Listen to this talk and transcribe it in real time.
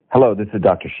Hello, this is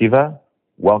Dr. Shiva.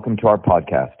 Welcome to our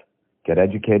podcast, Get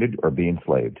Educated or Be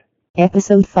Enslaved.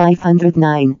 Episode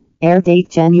 509, air date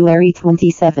January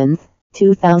 27th,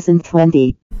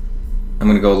 2020. I'm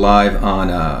going to go live on,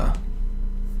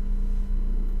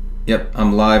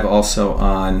 I'm live also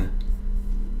on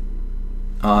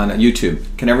YouTube.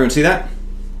 Can everyone see that?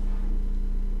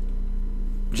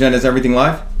 Jen, is everything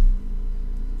live?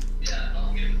 Yeah,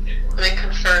 I'll get the paperwork. Let me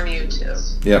confirm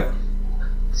YouTube. Yep.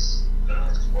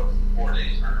 4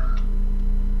 days.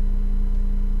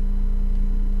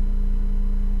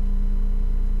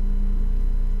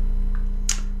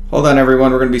 Hold on,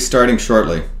 everyone. We're going to be starting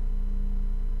shortly.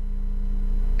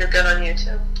 You're good on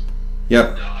YouTube?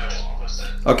 Yep. No, I will almost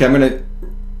send. Okay, I'm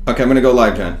going to go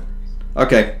live, Jen.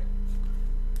 Okay.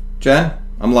 Jen,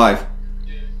 I'm live.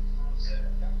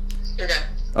 You're good.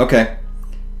 Okay.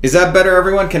 Is that better,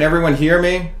 everyone? Can everyone hear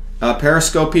me?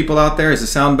 Periscope people out there, is the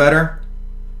sound better?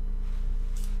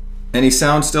 Any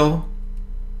sound still?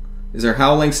 Is there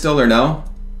howling still or no?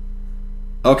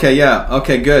 Okay, yeah.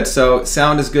 Okay, good. So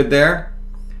sound is good there.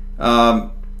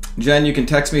 Jen, you can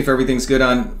text me if everything's good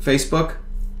on Facebook.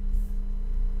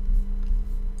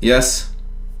 Yes?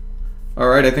 All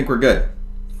right, I think we're good.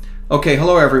 Okay,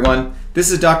 hello everyone.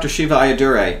 This is Dr. Shiva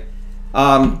Ayyadurai.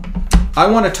 I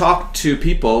want to talk to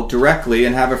people directly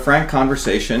and have a frank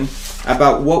conversation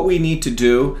about what we need to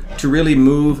do to really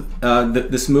move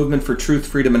this movement for truth,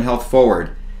 freedom, and health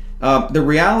forward. The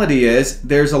reality is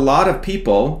there's a lot of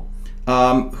people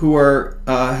who are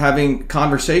having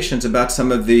conversations about some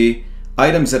of the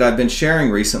items that I've been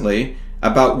sharing recently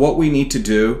about what we need to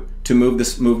do to move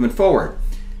this movement forward.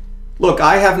 Look,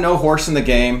 I have no horse in the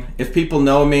game. If people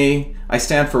know me, I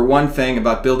stand for one thing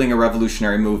about building a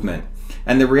revolutionary movement.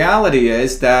 And the reality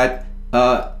is that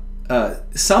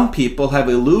some people have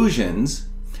illusions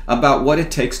about what it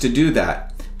takes to do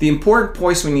that. The important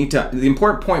point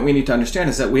we need to understand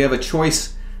is that we have a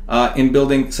choice in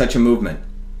building such a movement.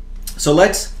 So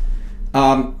let's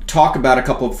talk about a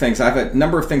couple of things. I have a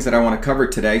number of things that I want to cover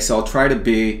today, so I'll try to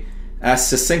be as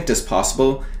succinct as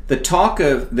possible. The talk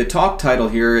title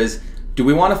here is, do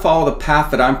we want to follow the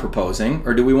path that I'm proposing,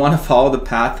 or do we want to follow the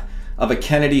path of a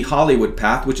Kennedy Hollywood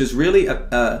path, which is really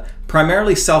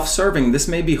primarily self-serving? This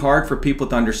may be hard for people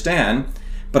to understand,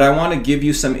 but I want to give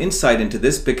you some insight into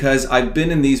this because I've been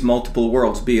in these multiple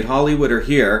worlds, be it Hollywood or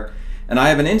here, and I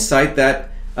have an insight that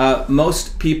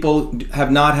most people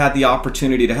have not had the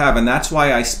opportunity to have, and that's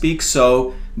why I speak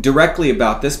so directly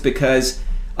about this, because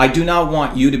I do not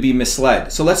want you to be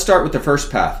misled. So let's start with the first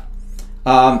path.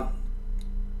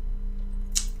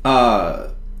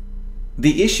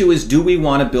 The issue is, do we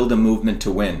want to build a movement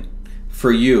to win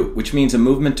for you, which means a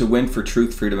movement to win for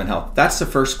truth, freedom, and health? That's the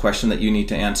first question that you need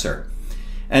to answer.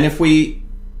 And if we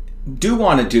do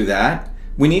want to do that,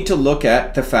 we need to look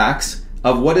at the facts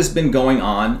of what has been going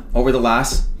on over the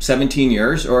last 17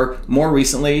 years, or more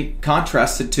recently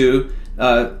contrasted to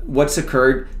what's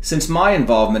occurred since my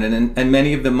involvement, and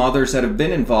many of the mothers that have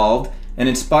been involved and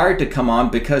inspired to come on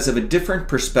because of a different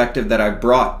perspective that I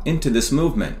brought into this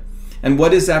movement. And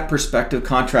what is that perspective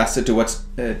contrasted to what's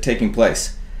taking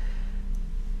place?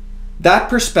 That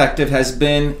perspective has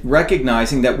been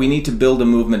recognizing that we need to build a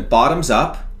movement bottoms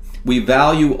up. We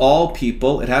value all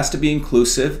people. It has to be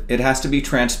inclusive. It has to be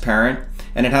transparent.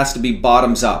 And it has to be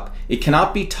bottoms up. It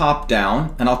cannot be top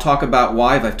down. And I'll talk about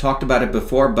why. I've talked about it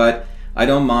before, but I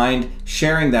don't mind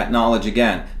sharing that knowledge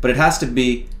again. But it has to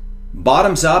be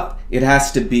bottoms up. It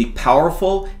has to be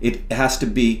powerful. It has to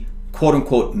be quote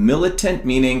unquote militant,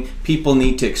 meaning people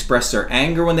need to express their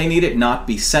anger when they need it, not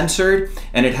be censored.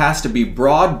 And it has to be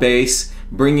broad based,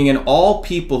 bringing in all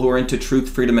people who are into truth,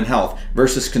 freedom, and health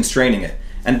versus constraining it.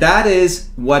 And that is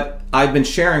what I've been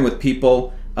sharing with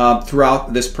people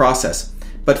throughout this process.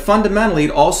 But fundamentally,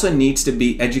 it also needs to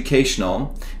be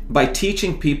educational by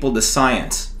teaching people the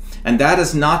science. And that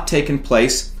has not taken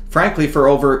place, frankly, for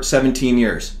over 17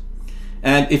 years.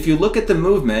 And if you look at the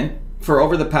movement for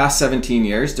over the past 17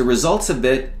 years, the results of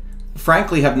it,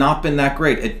 frankly, have not been that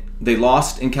great. They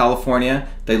lost in California.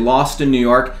 They lost in New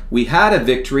York. We had a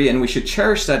victory, and we should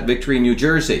cherish that victory in New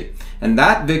Jersey. And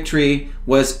that victory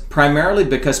was primarily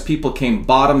because people came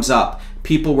bottoms up.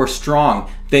 People were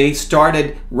strong. They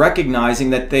started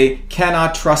recognizing that they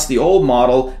cannot trust the old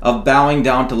model of bowing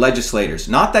down to legislators.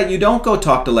 Not that you don't go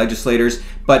talk to legislators,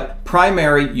 but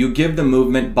primary, you give the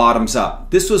movement bottoms up.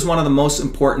 This was one of the most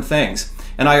important things.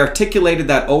 And I articulated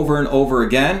that over and over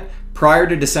again. Prior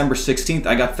to December 16th,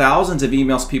 I got thousands of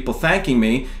emails, people thanking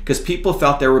me because people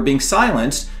felt they were being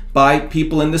silenced by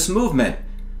people in this movement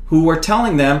who were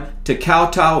telling them to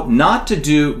kowtow, not to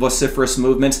do vociferous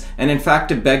movements, and in fact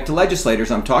to beg to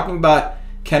legislators. I'm talking about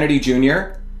Kennedy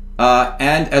Jr.,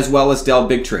 and as well as Del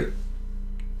Bigtree.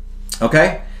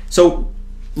 Okay? So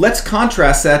let's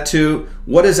contrast that to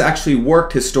what has actually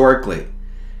worked historically.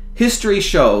 History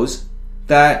shows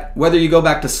that whether you go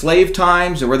back to slave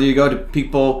times or whether you go to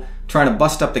people trying to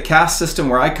bust up the caste system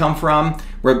where I come from,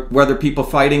 whether people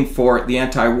fighting for the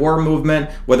anti-war movement,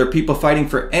 whether people fighting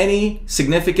for any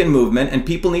significant movement, and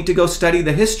people need to go study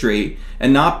the history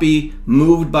and not be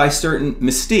moved by certain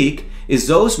mystique, is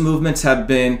those movements have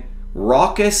been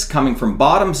raucous, coming from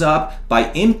bottoms up by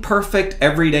imperfect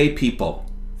everyday people.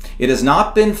 It has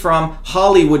not been from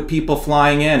Hollywood people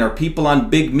flying in or people on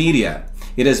big media.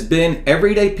 It has been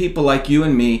everyday people like you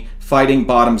and me fighting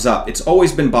bottoms up. It's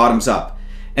always been bottoms up.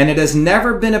 And it has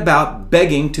never been about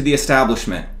begging to the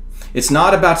establishment. It's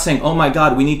not about saying, oh my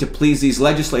God, we need to please these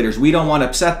legislators. We don't want to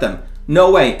upset them. No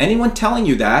way. Anyone telling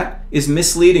you that is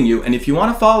misleading you. And if you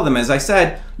want to follow them, as I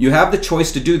said, you have the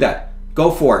choice to do that. Go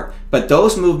for it. But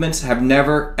those movements have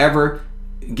never, ever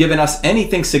given us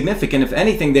anything significant. If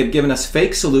anything, they've given us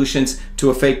fake solutions to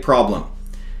a fake problem.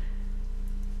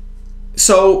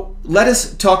 So let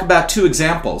us talk about two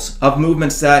examples of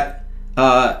movements that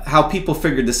how people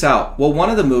figured this out. Well, one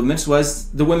of the movements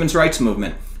was the women's rights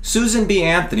movement. Susan B.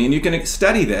 Anthony, and you can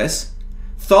study this,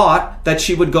 thought that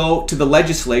she would go to the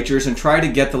legislatures and try to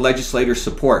get the legislators'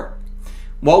 support.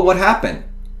 Well, what happened?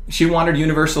 She wanted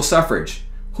universal suffrage.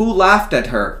 Who laughed at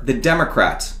her? The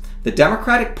Democrats. The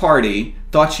Democratic Party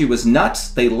thought she was nuts.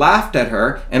 They laughed at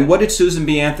her. And what did Susan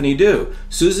B. Anthony do?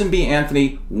 Susan B.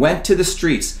 Anthony went to the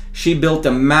streets. She built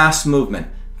a mass movement.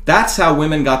 That's how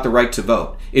women got the right to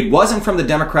vote. It wasn't from the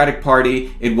Democratic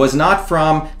Party. It was not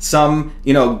from some,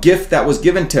 gift that was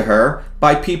given to her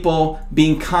by people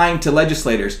being kind to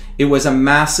legislators. It was a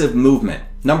massive movement.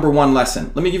 Number one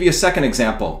lesson. Let me give you a second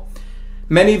example.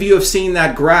 Many of you have seen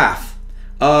that graph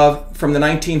from the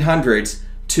 1900s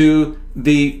to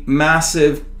the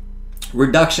massive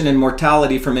reduction in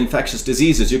mortality from infectious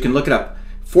diseases. You can look it up.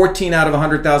 14 out of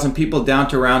 100,000 people down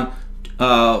to around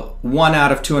 1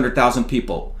 out of 200,000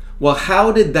 people. Well,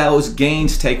 how did those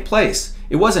gains take place?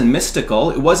 It wasn't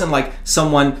mystical. It wasn't like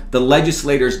the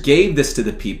legislators gave this to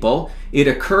the people. It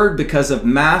occurred because of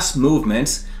mass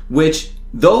movements, which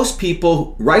those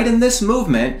people right in this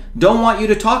movement don't want you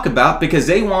to talk about because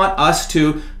they want us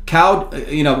to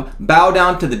bow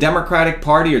down to the Democratic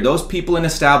Party or those people in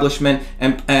establishment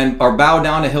or bow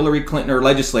down to Hillary Clinton or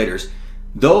legislators.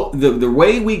 Though the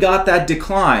way we got that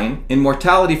decline in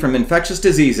mortality from infectious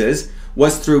diseases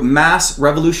was through mass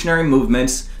revolutionary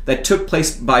movements that took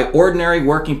place by ordinary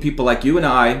working people like you and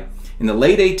I in the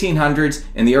late 1800s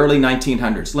and the early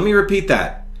 1900s. Let me repeat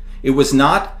that. It was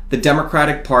not the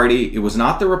Democratic Party. It was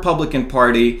not the Republican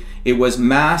Party. It was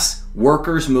mass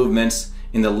workers' movements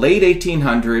in the late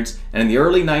 1800s and in the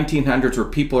early 1900s where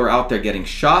people are out there getting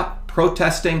shot,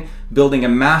 protesting, building a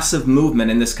massive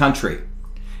movement in this country.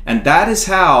 And that is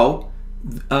how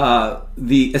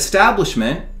the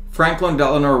establishment, Franklin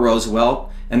Delano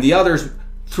Roosevelt, and the others,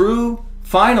 through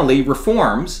finally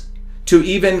reforms to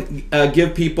even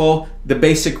give people the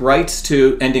basic rights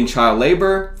to ending child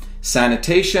labor,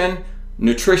 sanitation,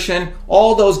 nutrition,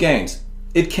 all those gains.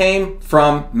 It came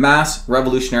from mass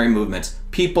revolutionary movements.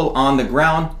 People on the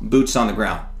ground, boots on the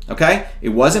ground. Okay? It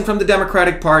wasn't from the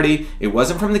Democratic Party. It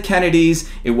wasn't from the Kennedys.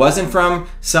 It wasn't from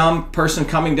some person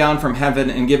coming down from heaven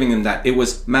and giving them that. It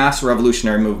was mass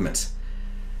revolutionary movements.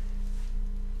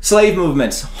 Slave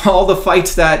movements, all the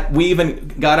fights that we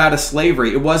even got out of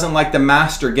slavery, it wasn't like the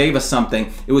master gave us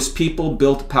something. It was people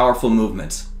built powerful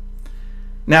movements.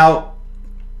 Now,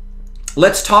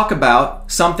 let's talk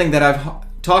about something that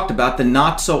I've talked about, the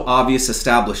not so obvious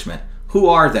establishment. Who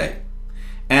are they?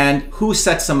 And who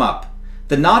sets them up?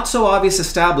 The not so obvious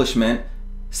establishment,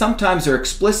 sometimes are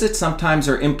explicit, sometimes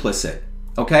are implicit.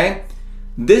 Okay?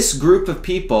 This group of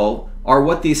people are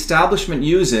what the establishment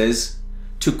uses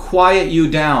to quiet you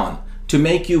down, to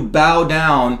make you bow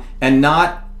down and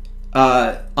not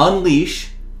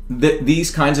unleash these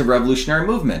kinds of revolutionary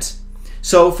movements.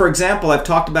 So, for example, I've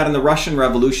talked about in the Russian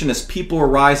Revolution, as people were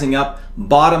rising up,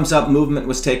 bottoms-up movement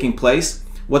was taking place.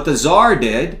 What the Tsar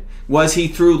did was he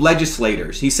threw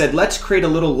legislators. He said, let's create a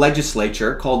little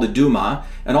legislature called the Duma,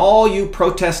 and all you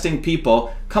protesting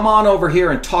people, come on over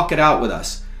here and talk it out with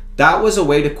us. That was a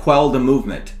way to quell the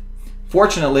movement.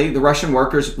 Fortunately, the Russian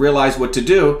workers realized what to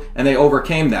do, and they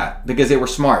overcame that because they were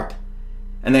smart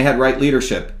and they had right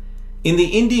leadership. In the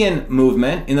Indian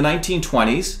movement in the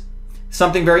 1920s,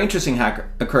 something very interesting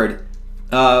occurred.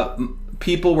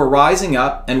 People were rising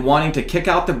up and wanting to kick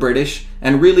out the British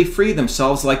and really free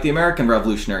themselves like the American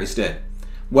revolutionaries did.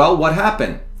 Well, what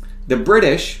happened? The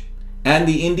British and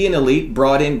the Indian elite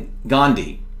brought in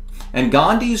Gandhi. And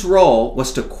Gandhi's role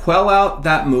was to quell out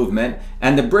that movement,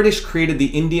 and the British created the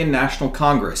Indian National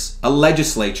Congress, a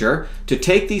legislature, to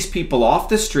take these people off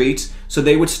the streets so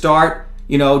they would start,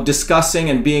 discussing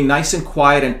and being nice and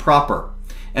quiet and proper.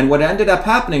 And what ended up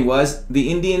happening was the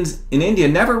Indians in India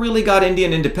never really got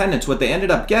Indian independence. What they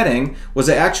ended up getting was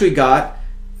they actually got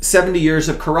 70 years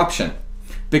of corruption,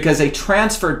 because they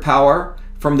transferred power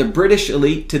from the British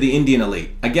elite to the Indian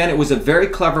elite. Again, it was a very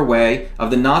clever way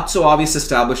of the not so obvious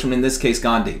establishment, in this case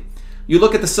Gandhi. You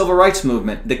look at the civil rights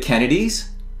movement, the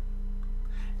Kennedys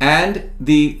and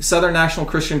the Southern National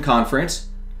Christian Conference,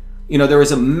 there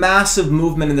was a massive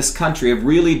movement in this country of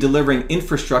really delivering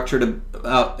infrastructure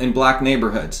to in black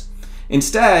neighborhoods.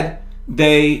 Instead,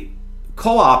 they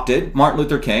co-opted Martin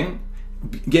Luther King,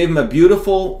 gave him a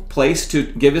beautiful place to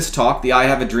give his talk, the I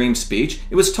Have a Dream speech.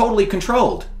 It was totally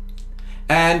controlled.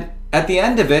 And at the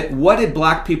end of it, what did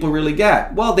black people really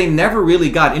get? Well, they never really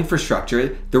got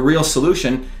infrastructure, the real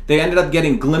solution. They ended up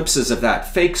getting glimpses of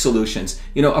that, fake solutions,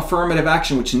 affirmative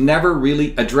action, which never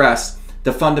really addressed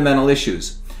the fundamental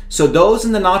issues. So those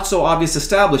in the not so obvious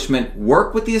establishment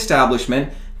work with the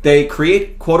establishment. They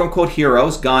create quote unquote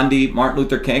heroes, Gandhi, Martin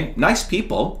Luther King, nice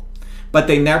people, but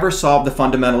they never solve the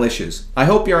fundamental issues. I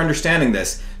hope you're understanding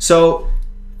this. So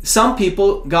some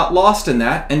people got lost in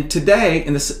that, and today,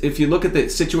 if you look at the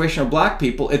situation of black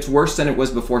people, it's worse than it was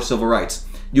before civil rights.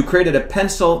 You created a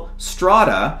pencil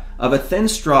strata of a thin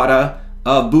strata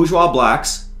of bourgeois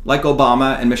blacks like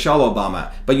Obama and Michelle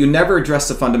Obama, but you never addressed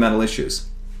the fundamental issues.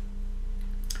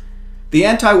 The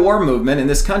anti-war movement in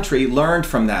this country learned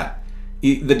from that.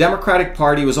 The Democratic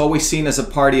Party was always seen as a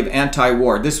party of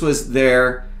anti-war. This was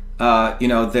their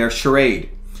charade.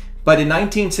 But in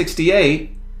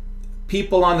 1968,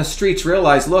 people on the streets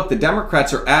realized, look, the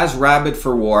Democrats are as rabid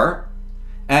for war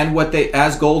and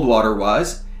as Goldwater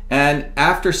was. And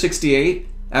after 68,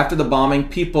 after the bombing,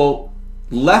 people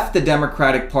left the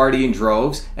Democratic Party in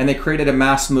droves, and they created a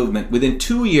mass movement. Within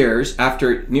 2 years,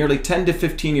 after nearly 10 to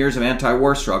 15 years of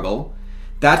anti-war struggle,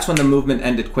 that's when the movement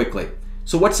ended quickly.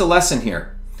 So what's the lesson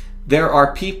here? There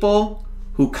are people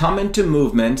who come into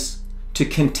movements to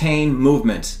contain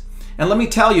movements. And let me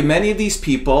tell you, many of these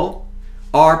people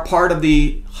are part of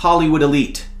the Hollywood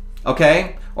elite,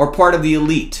 okay? Or part of the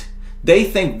elite. They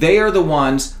think they are the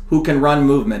ones who can run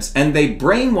movements, and they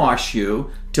brainwash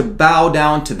you to bow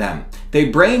down to them.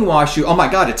 They brainwash you, oh my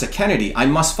God, it's a Kennedy, I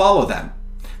must follow them.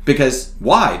 Because,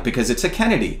 why? Because it's a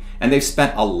Kennedy. And they've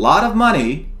spent a lot of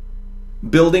money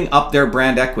building up their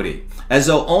brand equity, as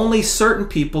though only certain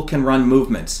people can run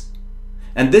movements.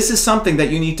 And this is something that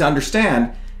you need to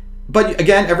understand. But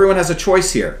again, everyone has a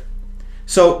choice here.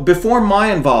 So before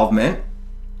my involvement,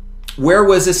 where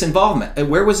was this involvement? And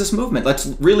where was this movement? Let's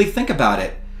really think about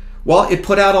it. Well, it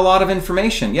put out a lot of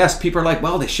information. Yes, people are like,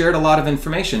 well, they shared a lot of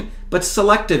information, but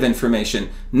selective information.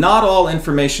 Not all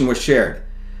information was shared.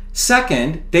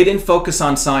 Second, they didn't focus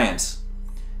on science.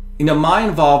 My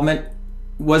involvement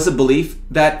was a belief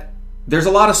that there's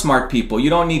a lot of smart people. You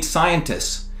don't need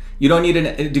scientists. You don't need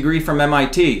a degree from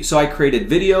MIT. So I created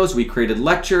videos, we created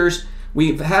lectures.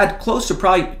 We've had close to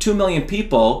probably 2 million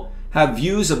people have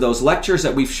views of those lectures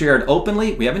that we've shared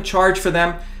openly. We haven't charged for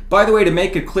them. By the way, to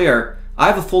make it clear, I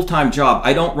have a full-time job.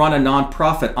 I don't run a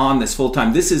nonprofit on this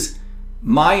full-time. This is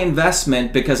my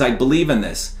investment because I believe in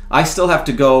this. I still have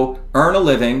to go earn a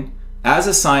living as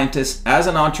a scientist, as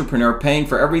an entrepreneur, paying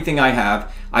for everything I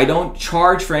have. I don't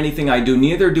charge for anything I do,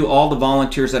 neither do all the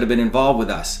volunteers that have been involved with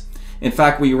us. In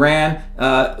fact, we ran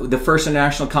the first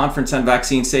International Conference on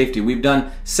Vaccine Safety. We've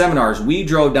done seminars. We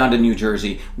drove down to New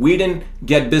Jersey. We didn't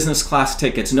get business class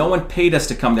tickets. No one paid us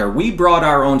to come there. We brought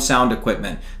our own sound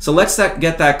equipment. So let's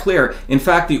get that clear. In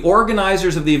fact, the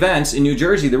organizers of the events in New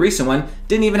Jersey, the recent one,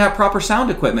 didn't even have proper sound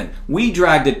equipment. We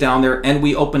dragged it down there and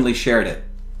we openly shared it.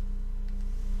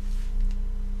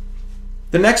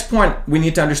 The next point we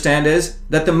need to understand is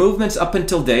that the movements up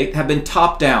until date have been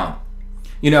top down.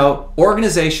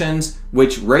 Organizations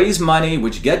which raise money,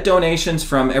 which get donations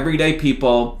from everyday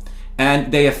people,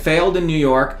 and they have failed in New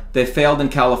York, they failed in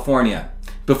California.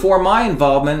 Before my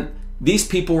involvement, these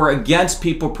people were against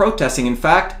people protesting. In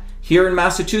fact, here in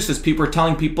Massachusetts, people are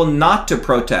telling people not to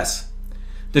protest.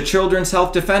 The Children's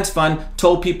Health Defense Fund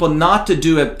told people not to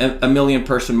do a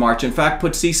million-person march. In fact,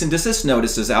 put cease and desist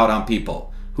notices out on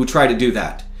people who try to do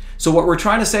that. So what we're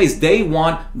trying to say is they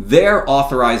want their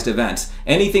authorized events.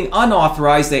 Anything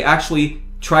unauthorized, they actually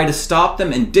try to stop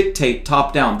them and dictate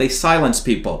top down. They silence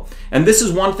people. And this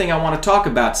is one thing I want to talk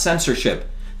about, censorship.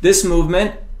 This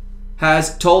movement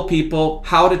has told people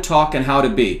how to talk and how to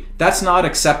be. That's not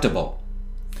acceptable.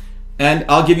 And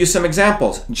I'll give you some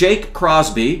examples. Jake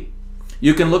Crosby,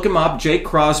 you can look him up, Jake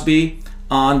Crosby,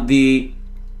 on the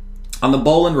on the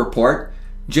Bolin report,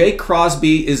 Jake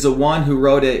Crosby is the one who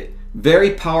wrote a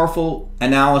very powerful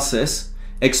analysis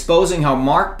exposing how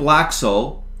Mark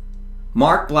Blaxall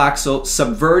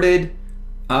subverted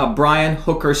Brian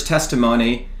Hooker's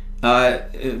testimony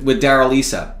with Darrell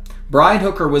Issa. Brian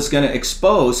Hooker was going to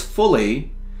expose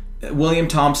fully William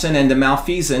Thompson and the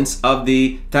malfeasance of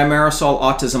the thimerosal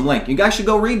autism link. You guys should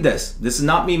go read this. This is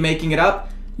not me making it up.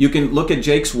 You can look at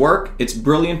Jake's work. It's a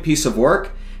brilliant piece of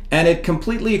work, and it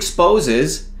completely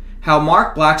exposes how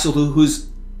Mark Blaxall, who's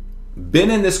been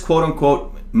in this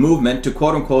quote-unquote movement to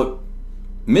quote-unquote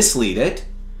mislead it,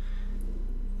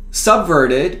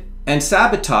 subverted and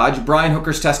sabotaged Brian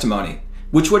Hooker's testimony,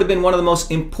 which would have been one of the most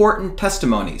important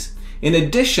testimonies. In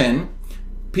addition,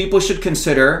 people should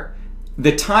consider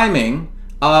the timing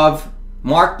of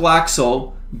Mark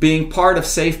Blaxall being part of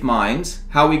Safe Minds,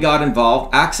 how he got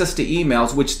involved, access to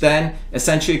emails, which then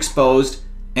essentially exposed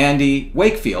Andy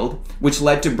Wakefield, which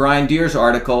led to Brian Deer's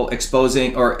article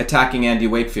exposing or attacking Andy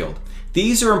Wakefield.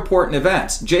 These are important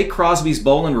events. Jake Crosby's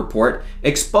Bolin report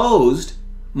exposed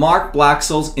Mark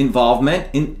Blaxall's involvement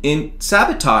in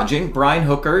sabotaging Brian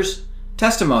Hooker's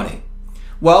testimony.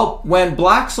 Well, when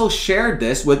Blaxall shared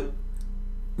this with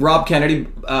Bob Kennedy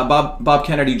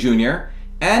Jr.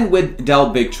 and with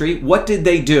Del Bigtree, what did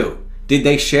they do? Did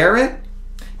they share it?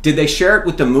 Did they share it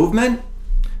with the movement?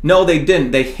 No, they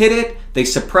didn't. They hid it. They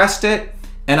suppressed it.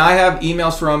 And I have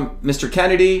emails from Mr.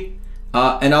 Kennedy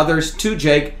and others to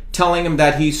Jake telling him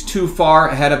that he's too far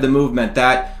ahead of the movement,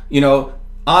 that,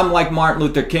 I'm like Martin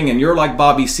Luther King and you're like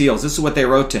Bobby Seals. This is what they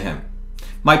wrote to him.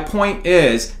 My point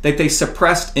is that they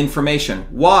suppressed information.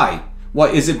 Why?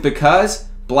 What is it? Because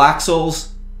Blaxall's,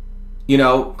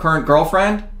 current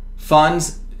girlfriend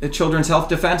funds the Children's Health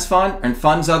Defense Fund and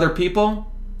funds other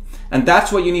people? And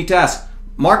that's what you need to ask.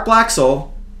 Mark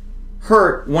Blaxall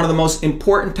hurt one of the most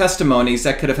important testimonies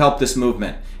that could have helped this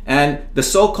movement. And the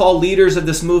so-called leaders of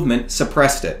this movement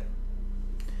suppressed it.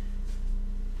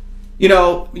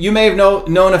 You may have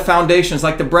known of foundations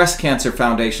like the Breast Cancer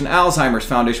Foundation, Alzheimer's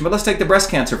Foundation, but let's take the Breast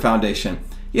Cancer Foundation.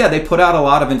 Yeah, they put out a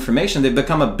lot of information. They've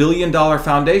become $1 billion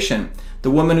foundation.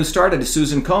 The woman who started it,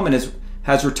 Susan Komen,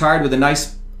 has retired with a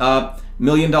nice $1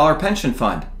 million pension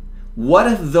fund. What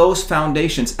have those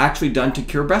foundations actually done to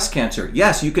cure breast cancer?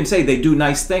 Yes, you can say they do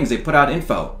nice things. They put out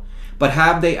info. But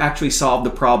have they actually solved the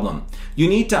problem? You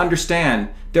need to understand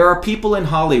there are people in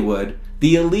Hollywood,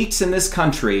 the elites in this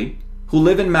country, who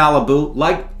live in Malibu,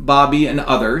 like Bobby and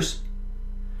others.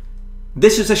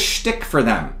 This is a shtick for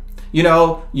them.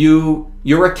 You're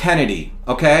a Kennedy,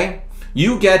 okay?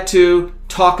 You get to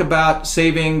talk about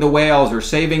saving the whales or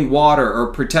saving water or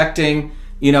protecting,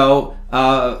 defending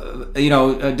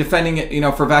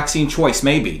it, for vaccine choice,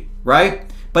 maybe,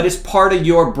 right? But it's part of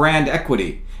your brand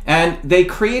equity. And they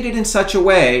create it in such a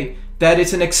way that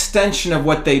it's an extension of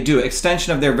what they do,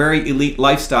 extension of their very elite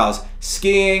lifestyles.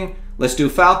 Skiing, let's do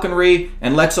falconry,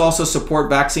 and let's also support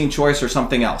vaccine choice or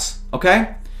something else,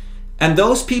 okay? And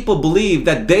those people believe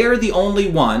that they're the only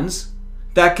ones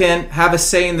that can have a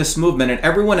say in this movement, and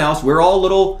everyone else, we're all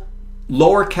little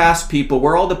lower caste people,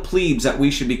 we're all the plebes that we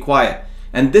should be quiet.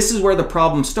 And this is where the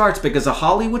problem starts, because the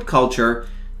Hollywood culture,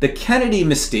 the Kennedy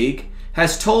mystique,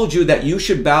 has told you that you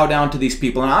should bow down to these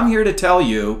people. And I'm here to tell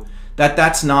you that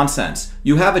that's nonsense.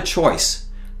 You have a choice.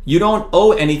 You don't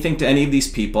owe anything to any of these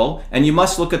people, and you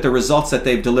must look at the results that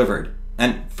they've delivered.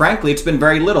 And frankly, it's been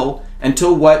very little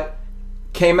until what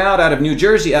came out of New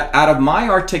Jersey, out of my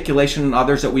articulation and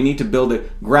others, that we need to build a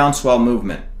groundswell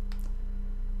movement.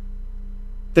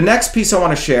 The next piece I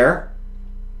want to share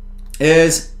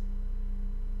is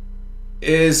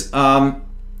I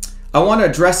want to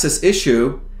address this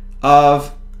issue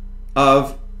of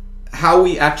how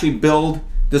we actually build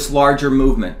this larger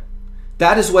movement.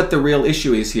 That is what the real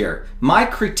issue is here. My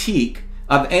critique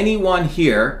of anyone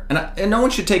here, and no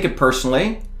one should take it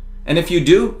personally, and if you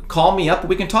do, call me up,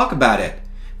 we can talk about it.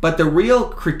 But the real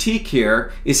critique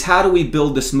here is, how do we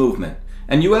build this movement?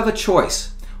 And you have a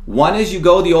choice. One is you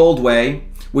go the old way,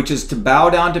 which is to bow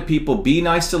down to people, be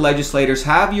nice to legislators,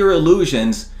 have your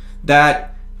illusions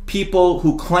that people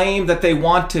who claim that they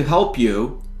want to help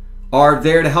you are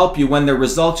there to help you when the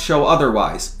results show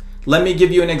otherwise. Let me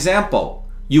give you an example.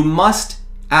 You must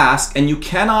ask, and you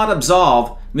cannot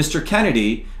absolve Mr.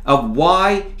 Kennedy of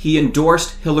why he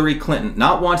endorsed Hillary Clinton.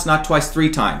 Not once, not twice, 3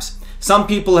 times. Some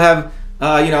people have,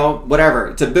 whatever.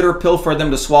 It's a bitter pill for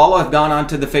them to swallow. I've gone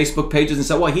onto the Facebook pages and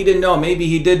said, well, he didn't know. Maybe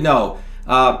he did know.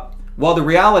 Well, the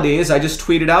reality is I just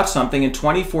tweeted out something in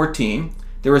 2014.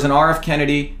 There was an RF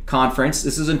Kennedy conference.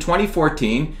 This is in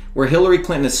 2014, where Hillary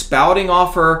Clinton is spouting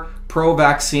off her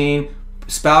pro-vaccine,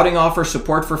 spouting off her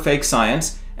support for fake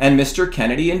science, and Mr.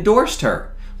 Kennedy endorsed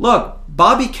her. Look,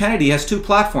 Bobby Kennedy has two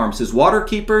platforms, his water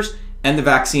keepers and the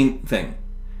vaccine thing.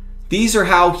 These are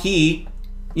how he,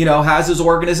 has his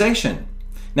organization.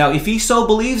 Now, if he so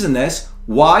believes in this,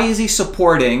 why is he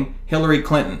supporting Hillary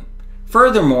Clinton?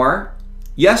 Furthermore,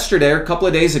 yesterday or a couple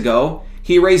of days ago,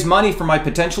 he raised money for my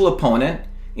potential opponent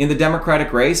in the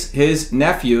Democratic race, his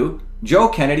nephew, Joe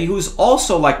Kennedy, who's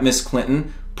also like Miss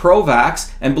Clinton,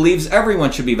 pro-vax, and believes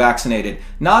everyone should be vaccinated.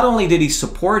 Not only did he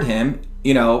support him,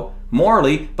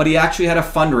 morally, but he actually had a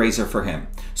fundraiser for him.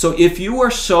 So if you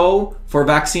are so for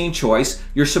vaccine choice,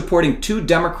 you're supporting two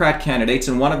Democrat candidates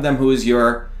and one of them who is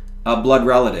your blood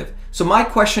relative. So my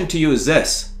question to you is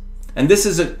this, and this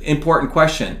is an important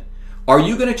question. Are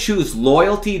you going to choose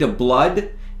loyalty to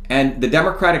blood and the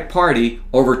Democratic Party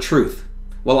over truth?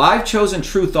 Well, I've chosen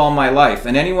truth all my life,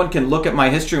 and anyone can look at my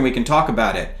history and we can talk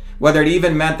about it, whether it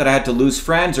even meant that I had to lose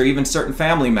friends or even certain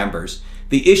family members.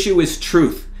 The issue is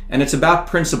truth, and it's about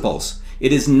principles.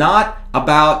 It is not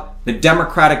about the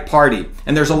Democratic Party.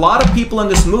 And there's a lot of people in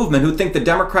this movement who think the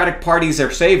Democratic Party is their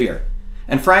savior.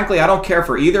 And frankly, I don't care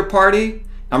for either party.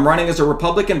 I'm running as a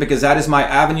Republican because that is my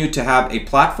avenue to have a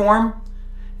platform.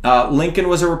 Lincoln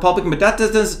was a Republican, but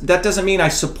that doesn't mean I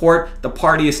support the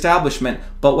party establishment.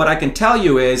 But what I can tell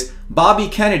you is Bobby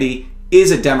Kennedy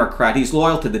is a Democrat. He's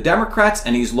loyal to the Democrats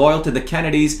and he's loyal to the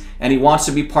Kennedys, and he wants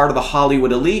to be part of the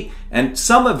Hollywood elite. And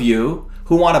some of you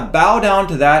who want to bow down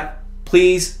to that,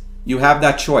 please, you have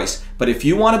that choice. But if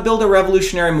you want to build a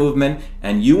revolutionary movement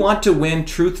and you want to win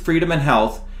truth, freedom, and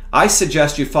health, I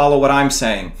suggest you follow what I'm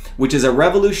saying, which is a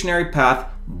revolutionary path,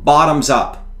 bottoms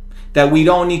up. That we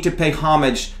don't need to pay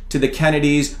homage to the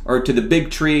Kennedys or to the big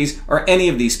trees or any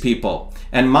of these people.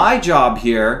 And my job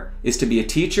here is to be a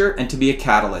teacher and to be a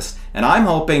catalyst. And I'm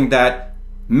hoping that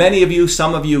many of you,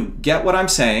 some of you, get what I'm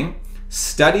saying,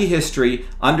 study history,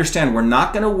 understand we're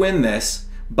not going to win this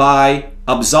by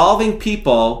absolving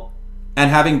people and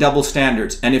having double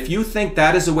standards. And if you think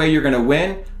that is the way you're going to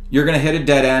win, you're going to hit a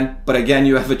dead end. But again,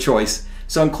 you have a choice.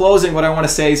 So in closing, what I want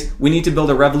to say is we need to build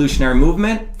a revolutionary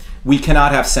movement. We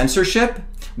cannot have censorship.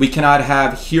 We cannot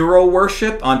have hero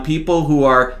worship on people who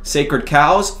are sacred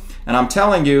cows. And I'm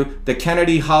telling you, the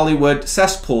Kennedy Hollywood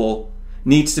cesspool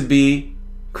needs to be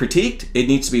critiqued. It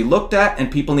needs to be looked at,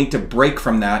 and people need to break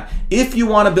from that if you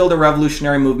want to build a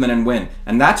revolutionary movement and win.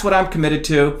 And that's what I'm committed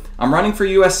to. I'm running for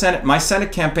U.S. Senate. My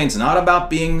Senate campaign is not about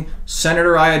being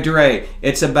Senator Ayadure.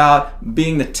 It's about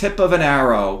being the tip of an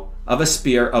arrow, of a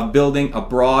spear, of building a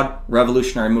broad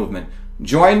revolutionary movement.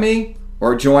 Join me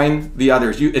or join the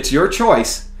others. It's your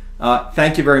choice.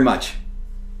 Thank you very much.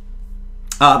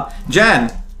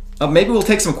 Jen, maybe we'll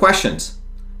take some questions.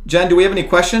 Jen, do we have any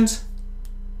questions?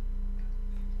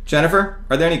 Jennifer,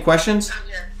 are there any questions? I'm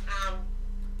here.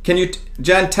 Can you,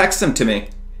 Jen, text them to me?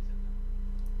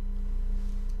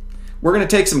 We're going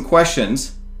to take some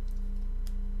questions.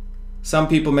 Some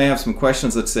people may have some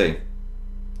questions. Let's see.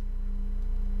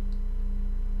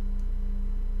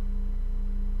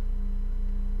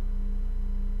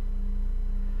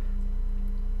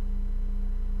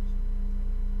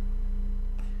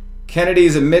 Kennedy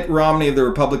is a Mitt Romney of the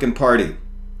Republican Party.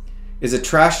 Is it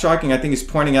trash talking? I think he's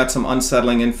pointing out some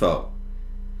unsettling info.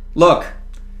 Look,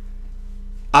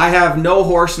 I have no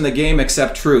horse in the game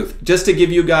except truth. Just to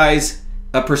give you guys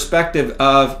a perspective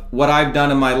of what I've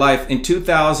done in my life. In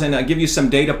 2000, I'll give you some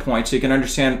data points so you can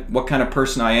understand what kind of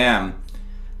person I am.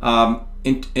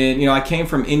 I came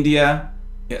from India.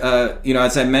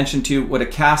 As I mentioned to you, with a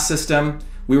caste system,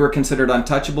 we were considered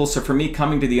untouchable. So for me,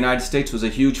 coming to the United States was a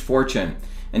huge fortune.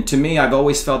 And to me, I've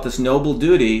always felt this noble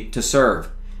duty to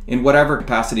serve in whatever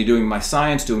capacity, doing my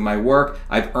science, doing my work.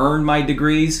 I've earned my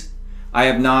degrees. I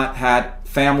have not had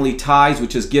family ties,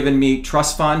 which has given me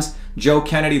trust funds. Joe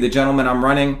Kennedy, the gentleman I'm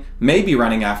running, may be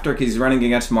running after because he's running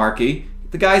against Markey.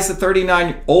 The guy's a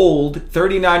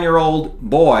 39-year-old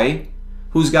boy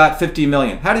who's got 50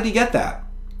 million. How did he get that?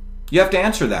 You have to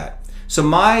answer that. So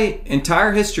my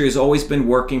entire history has always been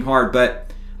working hard,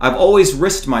 but I've always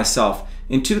risked myself.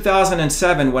 In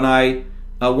 2007, when I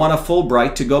won a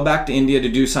Fulbright to go back to India to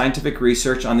do scientific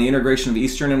research on the integration of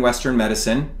Eastern and Western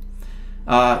medicine,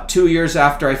 2 years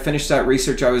after I finished that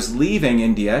research, I was leaving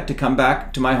India to come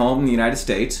back to my home in the United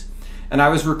States, and I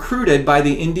was recruited by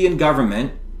the Indian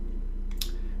government,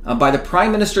 by the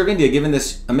Prime Minister of India, given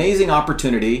this amazing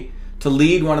opportunity to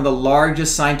lead one of the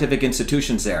largest scientific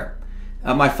institutions there.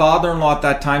 My father-in-law at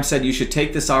that time said, you should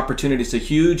take this opportunity. It's a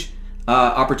huge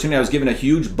opportunity. I was given a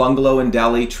huge bungalow in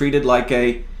Delhi, treated like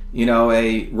a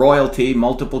royalty,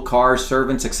 multiple cars,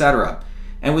 servants, etc.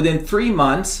 And within 3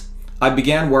 months, I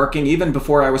began working even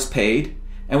before I was paid.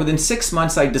 And within 6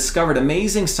 months, I discovered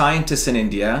amazing scientists in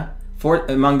India,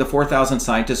 among the 4,000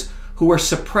 scientists, who are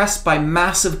suppressed by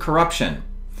massive corruption.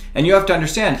 And you have to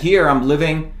understand, here I'm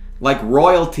living like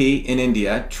royalty in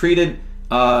India, treated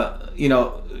in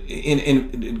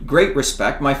great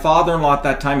respect. My father-in-law at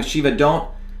that time, Shiva,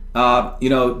 don't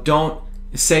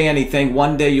say anything.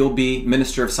 One day you'll be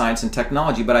Minister of Science and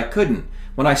Technology, but I couldn't.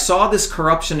 When I saw this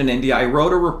corruption in India, I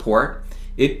wrote a report.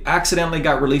 It accidentally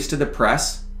got released to the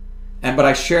press, but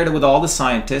I shared it with all the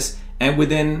scientists, and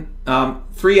within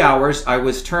 3 hours I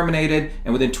was terminated,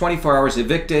 and within 24 hours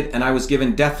evicted, and I was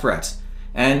given death threats.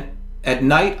 And at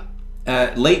night,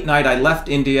 late night, I left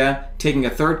India taking a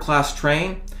third-class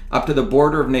train up to the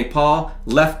border of Nepal,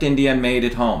 left India and made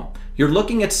it home. You're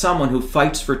looking at someone who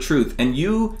fights for truth, and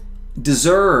you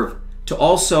deserve to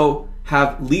also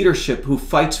have leadership who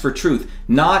fights for truth,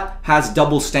 not has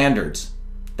double standards.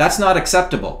 That's not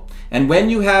acceptable. And when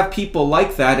you have people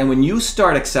like that, and when you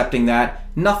start accepting that,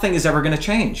 nothing is ever going to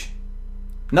change.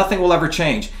 Nothing will ever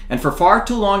change. And for far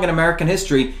too long in American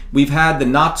history, we've had the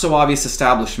not so obvious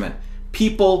establishment.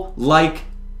 People like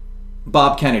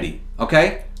Bob Kennedy,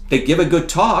 okay? They give a good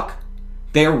talk.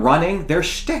 They're running their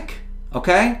shtick,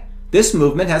 okay? This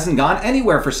movement hasn't gone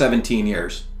anywhere for 17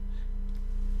 years.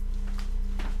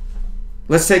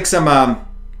 Let's take some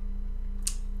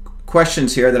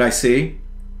questions here that I see.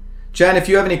 Jen, if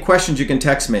you have any questions, you can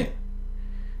text me.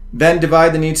 Then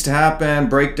divide that needs to happen,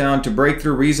 breakdown to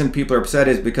breakthrough. Reason people are upset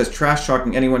is because trash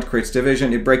talking anyone creates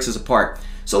division. It breaks us apart.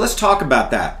 So let's talk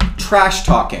about that. Trash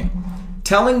talking.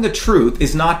 Telling the truth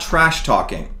is not trash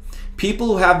talking. People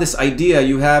who have this idea,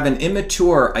 you have an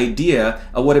immature idea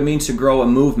of what it means to grow a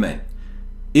movement.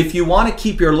 If you want to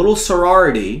keep your little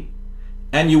sorority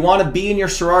and you want to be in your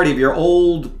sorority of your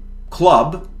old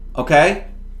club, okay,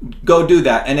 go do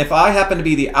that. And if I happen to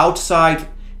be the outside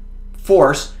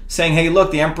force saying, hey,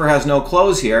 look, the emperor has no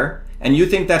clothes here, and you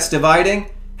think that's dividing,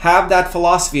 have that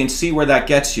philosophy and see where that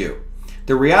gets you.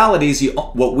 The reality is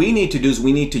what we need to do is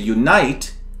we need to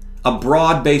unite a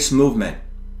broad-based movement.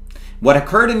 What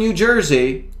occurred in New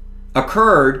Jersey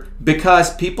occurred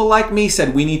because people like me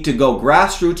said we need to go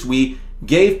grassroots. We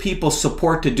gave people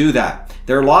support to do that.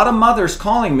 There are a lot of mothers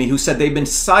calling me who said they've been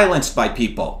silenced by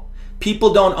people.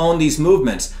 People don't own these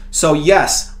movements. So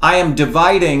yes, I am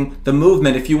dividing the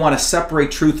movement if you want to separate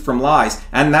truth from lies.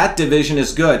 And that division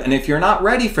is good. And if you're not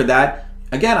ready for that,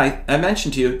 again, I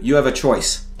mentioned to you, you have a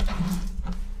choice.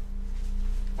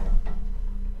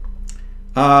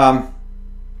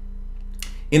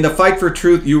 In the fight for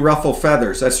truth, you ruffle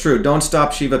feathers. That's true. Don't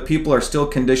stop, Shiva. People are still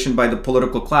conditioned by the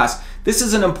political class. This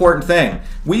is an important thing.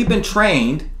 We've been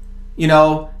trained,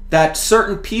 that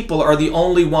certain people are the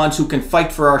only ones who can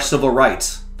fight for our civil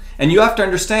rights. And you have to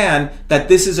understand that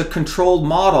this is a controlled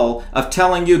model of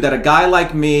telling you that a guy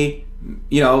like me,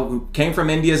 who came from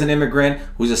India as an immigrant,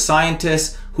 who's a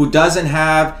scientist, who doesn't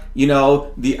have,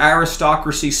 the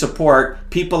aristocracy support,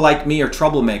 people like me are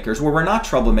troublemakers. Well, we're not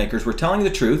troublemakers. We're telling the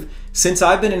truth. Since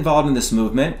I've been involved in this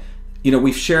movement,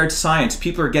 we've shared science.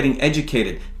 People are getting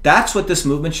educated. That's what this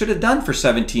movement should have done for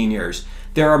 17 years.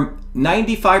 There are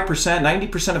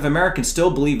 90% of Americans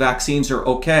still believe vaccines are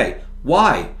okay.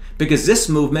 Why? Because this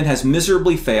movement has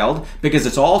miserably failed, because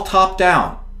it's all top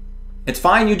down. It's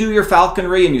fine you do your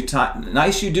falconry and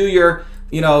nice you do your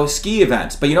ski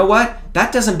events, but you know what?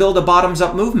 That doesn't build a bottoms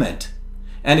up movement.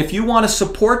 And if you want to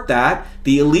support that,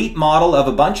 the elite model of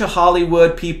a bunch of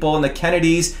Hollywood people and the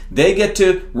Kennedys, they get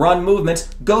to run movements,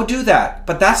 go do that.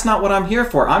 But that's not what I'm here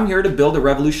for. I'm here to build a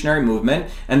revolutionary movement,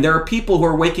 and there are people who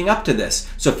are waking up to this.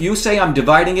 So if you say I'm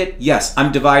dividing it, yes,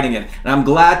 I'm dividing it, and I'm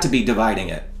glad to be dividing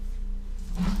it.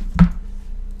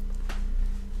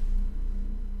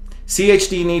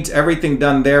 CHD needs everything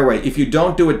done their way. If you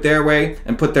don't do it their way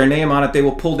and put their name on it, they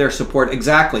will pull their support.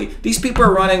 Exactly. These people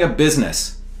are running a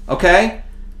business, okay?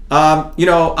 When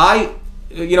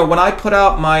I put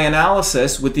out my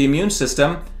analysis with the immune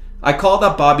system, I called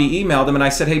up Bobby, emailed him, and I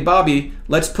said, hey, Bobby,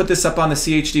 let's put this up on the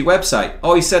CHD website.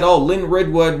 Oh, he said, Lynn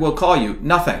Ridwood will call you.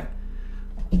 Nothing.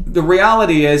 The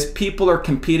reality is people are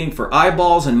competing for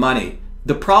eyeballs and money.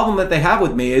 The problem that they have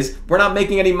with me is we're not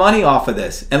making any money off of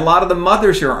this. And a lot of the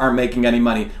mothers here aren't making any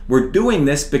money. We're doing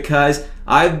this because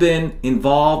I've been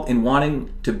involved in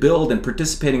wanting to build and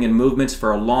participating in movements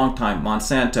for a long time.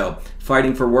 Monsanto,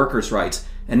 fighting for workers' rights.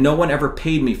 And no one ever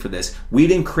paid me for this. We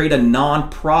didn't create a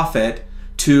non-profit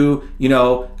to,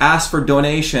 ask for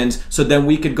donations so then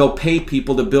we could go pay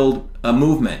people to build a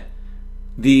movement.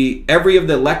 Every of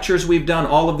the lectures we've done,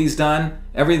 all of these done,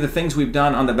 every of the things we've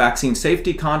done on the Vaccine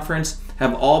Safety Conference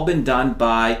have all been done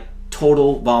by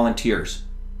total volunteers.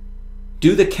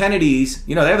 Do the Kennedys,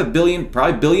 they have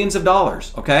probably billions of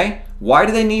dollars, okay? Why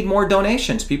do they need more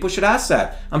donations? People should ask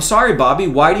that. I'm sorry, Bobby,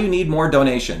 why do you need more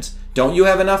donations? Don't you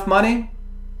have enough money?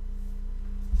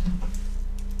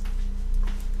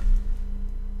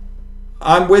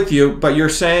 I'm with you, but you're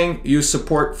saying you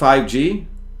support 5G?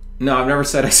 No, I've never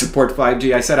said I support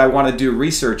 5G. I said I want to do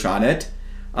research on it.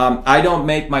 I don't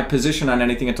make my position on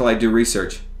anything until I do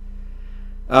research.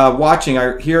 Watching,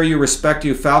 I hear you, respect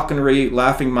you, falconry,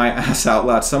 laughing my ass out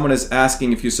loud. Someone is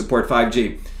asking if you support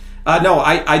 5G. No,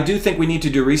 I do think we need to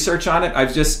do research on it.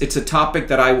 It's a topic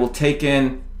that I will take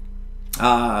in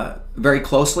very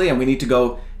closely, and we need to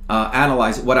go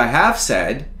analyze it. What I have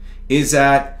said is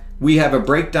that we have a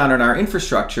breakdown in our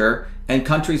infrastructure, and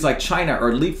countries like China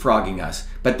are leapfrogging us.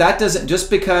 But that doesn't, just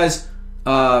because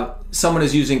someone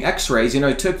is using X-rays,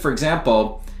 it took, for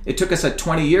example, it took us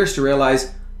 20 years to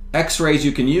realize X-rays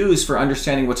you can use for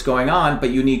understanding what's going on, but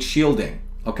you need shielding,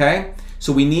 okay?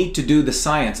 So we need to do the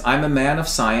science. I'm a man of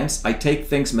science. I take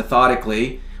things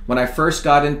methodically. When I first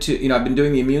got into, I've been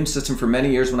doing the immune system for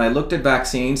many years. When I looked at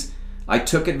vaccines, I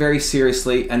took it very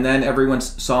seriously, and then everyone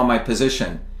saw my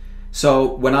position.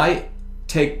 So when I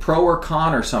take pro or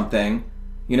con or something,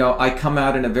 I come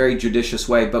out in a very judicious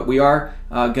way, but we are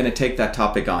going to take that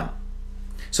topic on.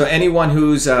 So anyone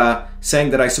who's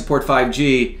saying that I support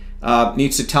 5G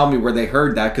needs to tell me where they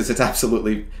heard that, because it's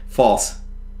absolutely false.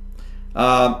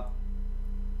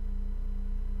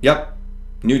 Yep,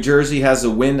 New Jersey has a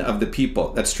win of the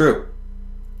people. That's true.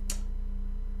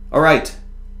 All right,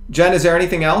 Jen, is there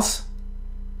anything else?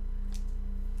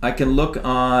 I can look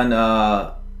on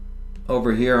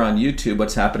over here on YouTube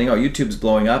what's happening. Oh, YouTube's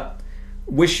blowing up.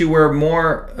 Wish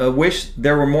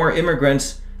there were more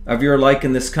immigrants of your like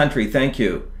in this country. Thank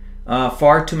you.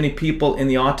 Far too many people in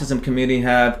the autism community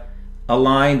have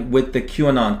aligned with the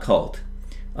QAnon cult.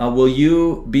 Will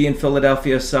you be in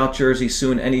Philadelphia, South Jersey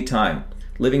soon? Anytime.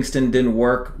 Livingston didn't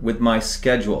work with my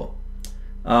schedule.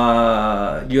 You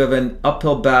have an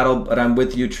uphill battle, but I'm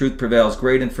with you. Truth prevails.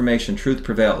 Great information. Truth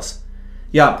prevails.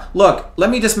 Yeah, look, let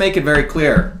me just make it very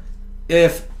clear.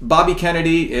 If Bobby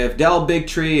Kennedy, if Del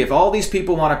Bigtree, if all these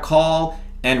people want to call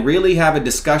and really have a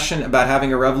discussion about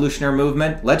having a revolutionary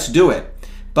movement, let's do it.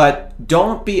 But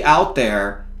don't be out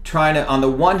there trying to, on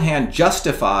the one hand,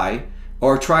 justify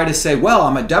or try to say, well,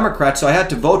 I'm a Democrat, so I had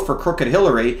to vote for crooked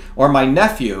Hillary, or my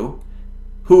nephew,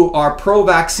 who are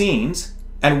pro-vaccines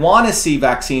and want to see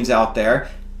vaccines out there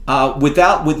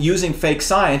with using fake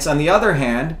science. On the other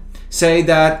hand, say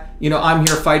that, I'm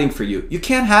here fighting for you. You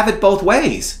can't have it both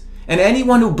ways. And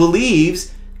anyone who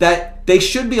believes that they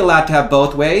should be allowed to have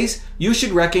both ways, you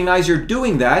should recognize you're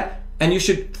doing that, and you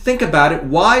should think about it.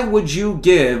 Why would you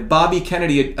give Bobby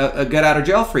Kennedy a get out of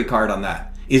jail free card on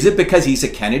that? Is it because he's a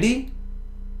Kennedy?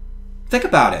 Think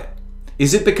about it.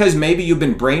 Is it because maybe you've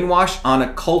been brainwashed on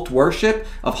a cult worship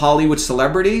of Hollywood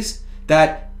celebrities?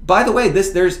 That, by the way,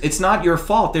 it's not your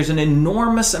fault. There's an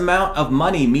enormous amount of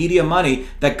money, media money,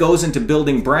 that goes into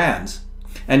building brands.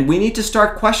 And we need to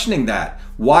start questioning that.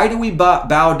 Why do we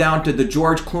bow down to the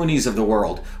George Clooney's of the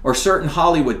world or certain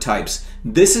Hollywood types?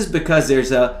 This is because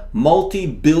there's a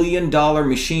multi-billion-dollar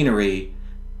machinery,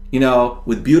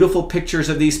 with beautiful pictures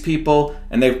of these people,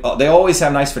 and they always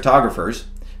have nice photographers,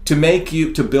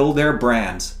 to build their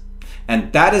brands.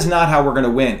 And that is not how we're going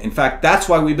to win. In fact, that's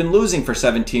why we've been losing for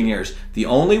 17 years. The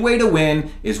only way to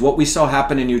win is what we saw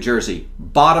happen in New Jersey.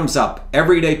 Bottoms up,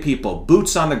 everyday people,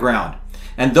 boots on the ground.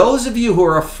 And those of you who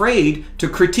are afraid to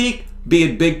critique, be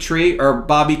it Bigtree or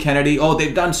Bobby Kennedy, oh,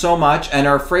 they've done so much, and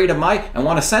are afraid of and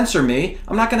want to censor me,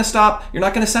 I'm not going to stop. You're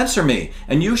not going to censor me.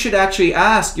 And you should actually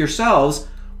ask yourselves,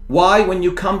 why, when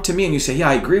you come to me and you say, yeah,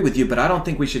 I agree with you, but I don't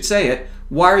think we should say it,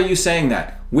 why are you saying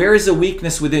that? Where is the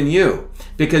weakness within you?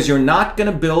 Because you're not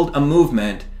going to build a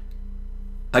movement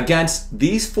against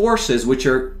these forces, which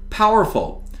are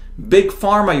powerful. Big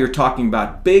pharma you're talking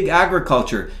about, big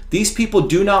agriculture. These people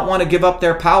do not want to give up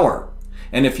their power.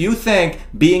 And if you think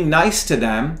being nice to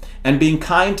them and being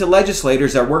kind to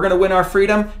legislators that we're going to win our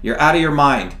freedom, you're out of your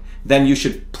mind. Then you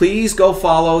should please go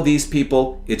follow these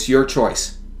people. It's your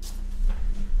choice.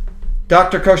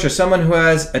 Dr. Kosher, someone who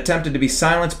has attempted to be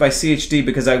silenced by CHD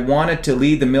because I wanted to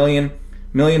lead the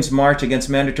millions march against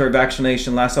mandatory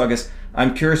vaccination last August.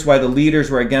 I'm curious why the leaders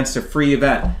were against a free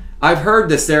event. I've heard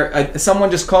this. Someone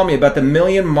just called me about the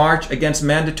million march against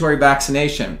mandatory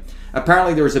vaccination.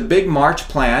 Apparently there was a big march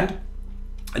planned.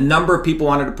 A number of people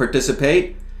wanted to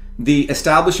participate. The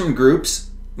establishment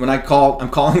groups, I'm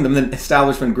calling them the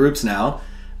establishment groups now,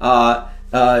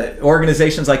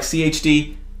 organizations like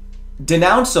CHD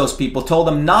denounced those people, told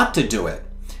them not to do it.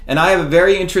 And I have a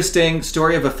very interesting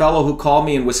story of a fellow who called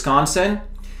me in Wisconsin.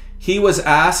 He was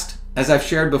asked, as I've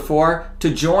shared before,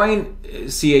 to join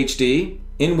CHD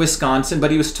in Wisconsin,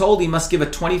 but he was told he must give a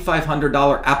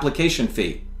 $2,500 application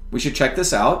fee. We should check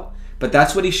this out, but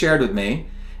that's what he shared with me.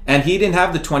 And he didn't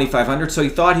have the $2,500, so he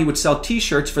thought he would sell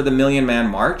t-shirts for the Million Man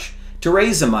March to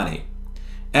raise the money.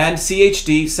 And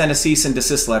CHD sent a cease and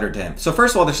desist letter to him. So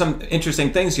first of all, there's some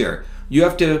interesting things here. You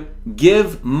have to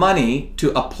give money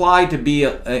to apply to be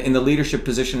in the leadership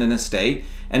position in the state,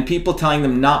 and people telling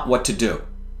them not what to do.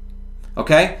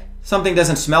 Okay? Something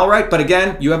doesn't smell right, but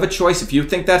again, you have a choice. If you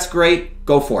think that's great,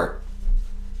 go for it.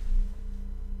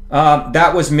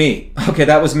 That was me. Okay,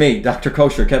 that was me, Dr.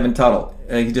 Kosher, Kevin Tuttle.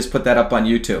 He just put that up on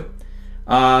YouTube.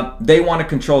 They want to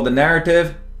control the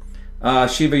narrative.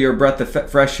 Shiva, you're a breath of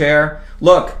fresh air.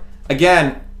 Look,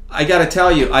 again, I got to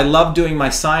tell you, I love doing my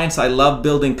science. I love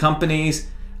building companies.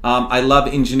 I love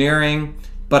engineering.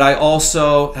 But I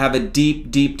also have a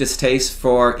deep, deep distaste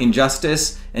for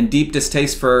injustice and deep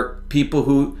distaste for people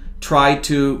who try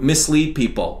to mislead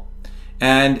people.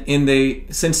 And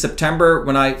since September,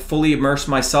 when I fully immersed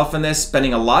myself in this,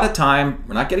 spending a lot of time,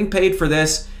 we're not getting paid for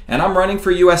this, and I'm running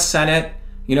for U.S. Senate.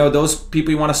 You know, those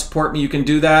people who want to support me, you can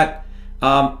do that.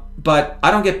 But I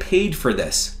don't get paid for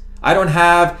this. I don't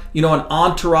have, an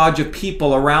entourage of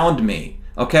people around me,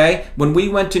 okay? When we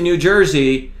went to New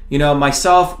Jersey,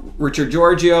 myself, Richard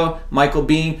Giorgio, Michael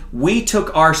Bean, we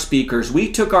took our speakers,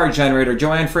 we took our generator,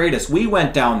 Joanne Freitas, we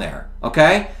went down there,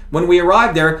 okay? When we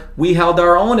arrived there, we held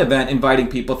our own event inviting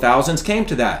people. Thousands came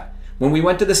to that. When we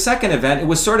went to the second event, it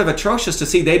was sort of atrocious to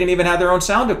see they didn't even have their own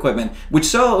sound equipment, which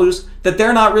shows that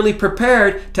they're not really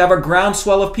prepared to have a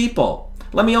groundswell of people.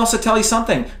 Let me also tell you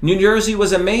something. New Jersey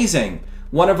was amazing.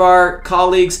 One of our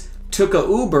colleagues took a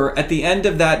Uber at the end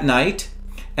of that night,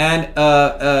 and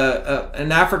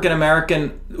an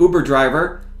African-American Uber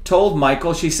driver told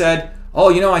Michael, she said,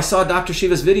 I saw Dr.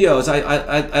 Shiva's videos.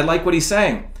 I like what he's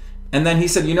saying. And then he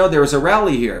said, there was a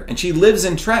rally here. And she lives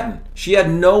in Trenton. She had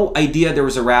no idea there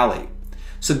was a rally.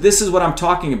 So this is what I'm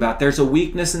talking about. There's a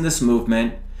weakness in this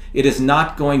movement. It is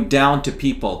not going down to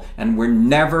people, and we're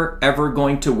never, ever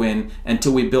going to win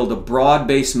until we build a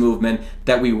broad-based movement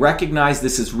that we recognize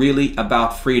this is really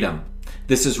about freedom.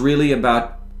 This is really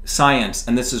about science,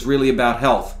 and this is really about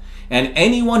health. And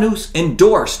anyone who's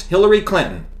endorsed Hillary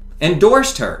Clinton,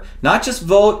 endorsed her, not just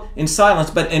vote in silence,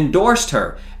 but endorsed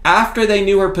her after they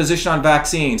knew her position on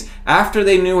vaccines, after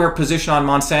they knew her position on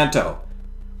Monsanto.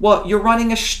 Well, you're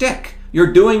running a shtick.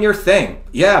 You're doing your thing.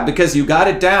 Yeah, because you got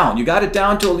it down. You got it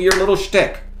down to your little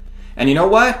shtick. And you know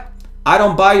what? I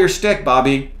don't buy your shtick,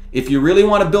 Bobby. If you really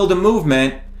want to build a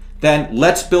movement, then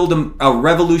let's build a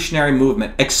revolutionary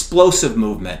movement, explosive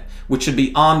movement, which should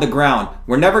be on the ground.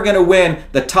 We're never going to win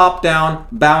the top-down,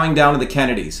 bowing down to the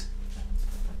Kennedys.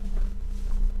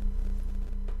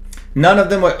 None of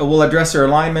them will address their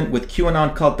alignment with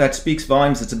QAnon cult. That speaks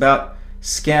volumes. It's about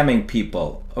scamming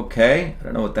people. Okay, I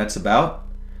don't know what that's about.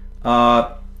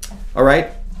 All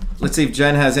right, let's see if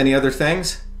Jen has any other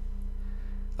things.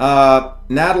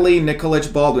 Natalie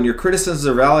Nikolic Baldwin, your criticisms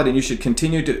are valid and you should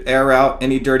continue to air out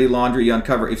any dirty laundry you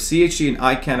uncover. If CHD and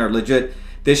ICANN are legit,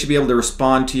 they should be able to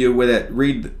respond to you with it.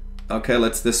 Okay,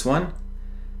 let's this one.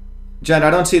 Jen,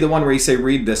 I don't see the one where you say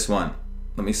read this one.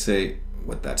 Let me see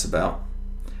what that's about.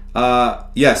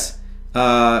 Yes.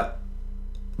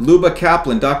 Luba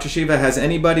Kaplan, Dr. Shiva, has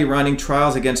anybody running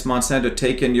trials against Monsanto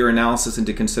taken your analysis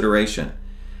into consideration?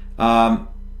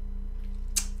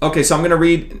 Okay, so I'm going to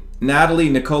read Natalie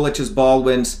Nikolic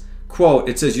Baldwin's quote.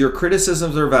 It says, your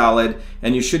criticisms are valid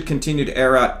and you should continue to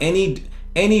air out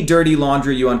any dirty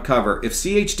laundry you uncover. If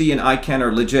CHD and ICANN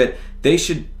are legit, they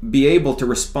should be able to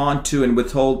respond to and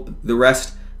withhold the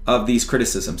rest of these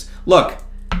criticisms. Look,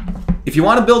 if you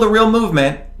want to build a real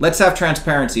movement, let's have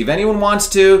transparency. If anyone wants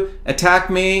to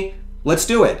attack me, let's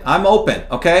do it. I'm open,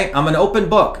 okay? I'm an open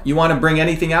book. You want to bring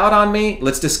anything out on me?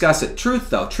 Let's discuss it.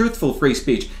 Truth, though. Truthful free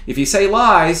speech. If you say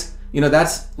lies,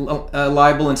 that's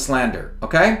libel and slander,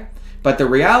 okay? But the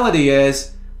reality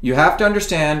is, you have to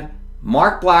understand,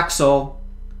 Mark Blaxall,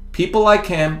 people like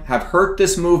him have hurt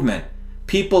this movement.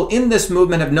 People in this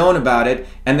movement have known about it,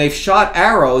 and they've shot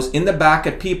arrows in the back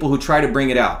at people who try to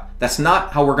bring it out. That's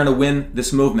not how we're going to win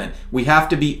this movement. We have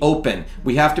to be open.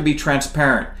 We have to be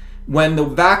transparent. When the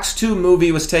Vax 2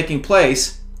 movie was taking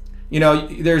place,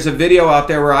 there's a video out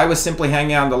there where I was simply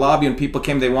hanging out in the lobby and people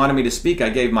came, they wanted me to speak. I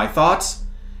gave my thoughts.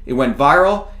 It went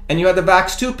viral. And you had the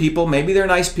Vax 2 people, maybe they're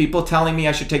nice people, telling me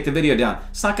I should take the video down.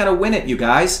 It's not going to win it, you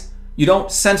guys. You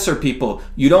don't censor people.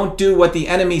 You don't do what the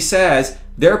enemy says.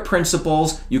 Their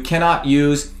principles you cannot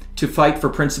use to fight for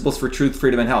principles for truth,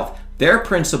 freedom, and health. Their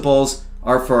principles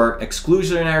are for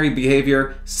exclusionary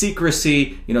behavior,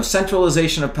 secrecy,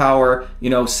 centralization of power,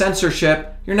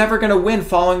 censorship. You're never going to win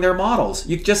following their models.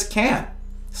 You just can't.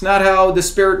 It's not how the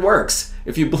spirit works,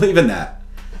 if you believe in that.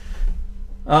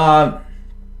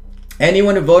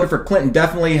 Anyone who voted for Clinton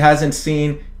definitely hasn't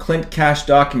seen Clint Cash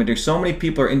documentary. So many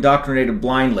people are indoctrinated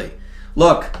blindly.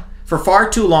 Look, for far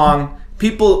too long,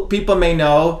 People may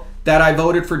know that I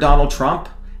voted for Donald Trump.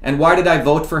 And why did I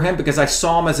vote for him? Because I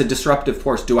saw him as a disruptive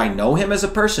force. Do I know him as a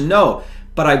person? No.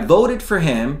 But I voted for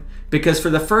him because for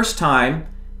the first time,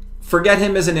 forget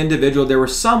him as an individual, there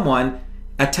was someone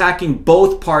attacking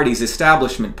both parties,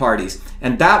 establishment parties.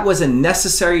 And that was a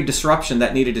necessary disruption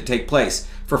that needed to take place.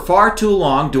 For far too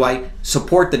long, do I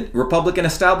support the Republican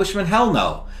establishment? Hell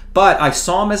no. But I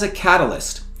saw him as a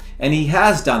catalyst, and he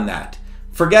has done that.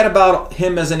 Forget about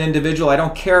him as an individual. I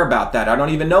don't care about that. I don't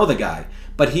even know the guy.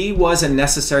 But he was a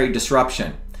necessary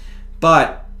disruption.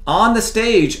 But on the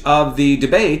stage of the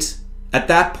debates, at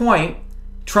that point,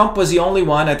 Trump was the only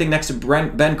one, I think next to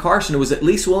Ben Carson, who was at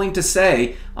least willing to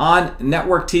say on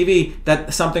network TV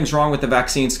that something's wrong with the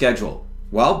vaccine schedule.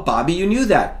 Well, Bobby, you knew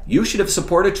that. You should have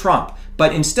supported Trump.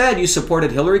 But instead, you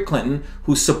supported Hillary Clinton,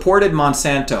 who supported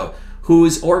Monsanto,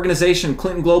 whose organization,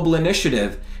 Clinton Global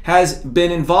Initiative, has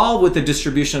been involved with the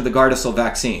distribution of the Gardasil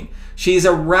vaccine. She's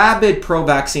a rabid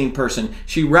pro-vaccine person.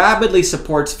 She rabidly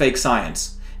supports fake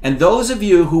science. And those of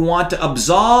you who want to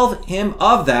absolve him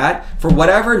of that for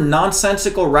whatever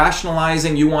nonsensical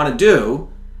rationalizing you want to do,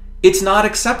 it's not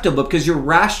acceptable because you're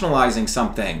rationalizing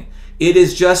something. It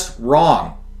is just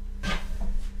wrong.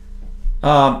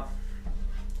 So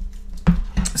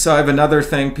I have another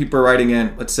thing people are writing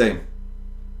in. Let's see.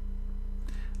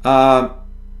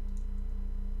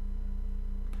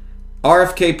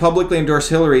 RFK publicly endorsed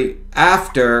Hillary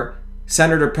after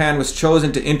Senator Pan was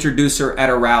chosen to introduce her at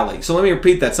a rally. So let me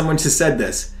repeat that. Someone just said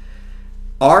this.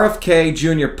 RFK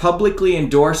Jr. publicly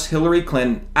endorsed Hillary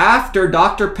Clinton after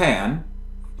Dr. Pan,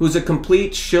 who's a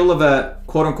complete shill of a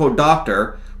quote-unquote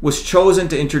doctor, was chosen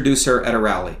to introduce her at a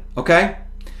rally. Okay?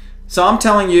 So I'm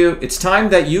telling you, it's time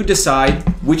that you decide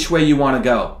which way you want to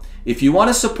go. If you want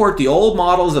to support the old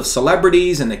models of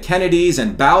celebrities and the Kennedys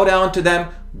and bow down to them,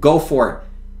 go for it.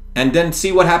 And then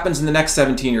see what happens in the next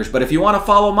 17 years. But if you want to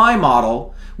follow my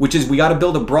model, which is we got to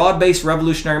build a broad-based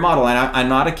revolutionary model, and I'm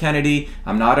not a Kennedy,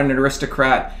 I'm not an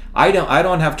aristocrat, I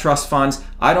don't have trust funds,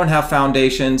 I don't have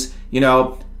foundations,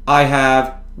 I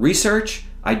have research,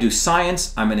 I do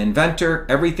science, I'm an inventor,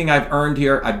 everything I've earned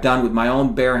here, I've done with my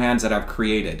own bare hands that I've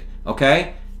created,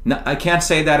 okay? I can't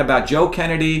say that about Joe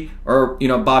Kennedy or,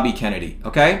 Bobby Kennedy,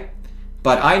 okay?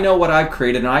 But I know what I've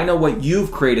created and I know what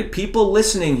you've created. People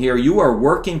listening here, you are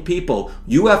working people.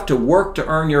 You have to work to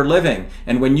earn your living.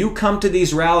 And when you come to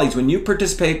these rallies, when you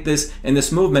participate in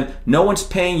this movement, no one's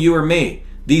paying you or me.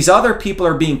 These other people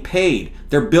are being paid.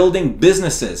 They're building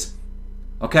businesses.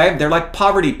 Okay? They're like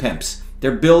poverty pimps.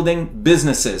 They're building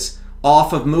businesses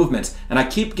off of movements. And I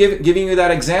keep giving you that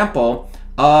example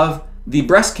of the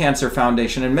Breast Cancer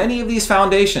Foundation. And many of these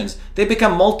foundations, they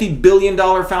become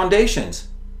multi-billion-dollar foundations.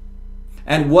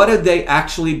 And what did they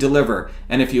actually deliver?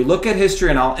 And if you look at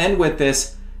history, and I'll end with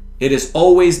this, it has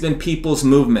always been people's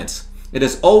movements. It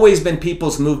has always been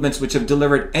people's movements which have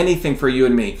delivered anything for you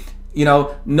and me.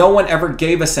 No one ever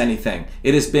gave us anything.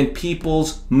 It has been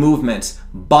people's movements.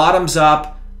 Bottoms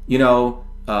up,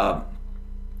 a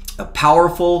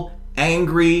powerful,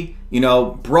 angry,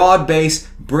 broad-based,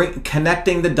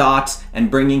 connecting the dots and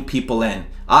bringing people in.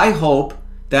 I hope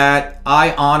that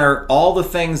I honor all the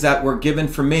things that were given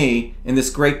for me in this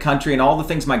great country and all the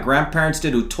things my grandparents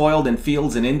did who toiled in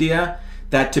fields in India,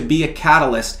 that to be a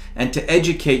catalyst and to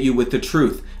educate you with the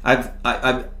truth.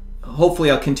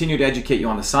 Hopefully I'll continue to educate you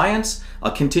on the science.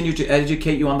 I'll continue to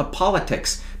educate you on the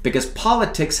politics, because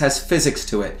politics has physics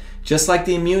to it, just like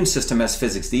the immune system has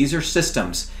physics. These are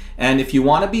systems. And if you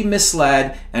want to be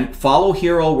misled and follow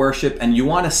hero worship and you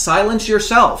want to silence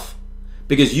yourself,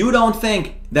 because you don't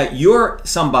think that you're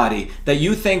somebody, that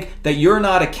you think that you're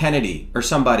not a Kennedy or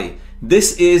somebody.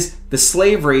 This is the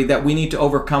slavery that we need to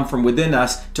overcome from within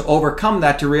us, to overcome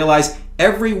that, to realize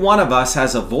every one of us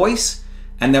has a voice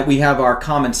and that we have our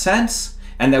common sense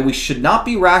and that we should not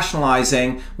be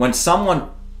rationalizing when someone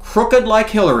crooked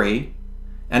like Hillary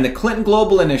and the Clinton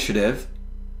Global Initiative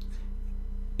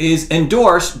is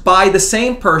endorsed by the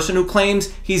same person who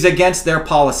claims he's against their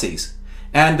policies.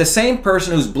 And the same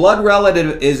person whose blood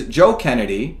relative is Joe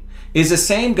Kennedy is the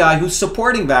same guy who's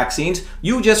supporting vaccines.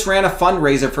 You just ran a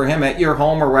fundraiser for him at your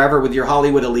home or wherever with your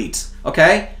Hollywood elites,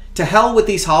 okay? To hell with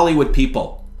these Hollywood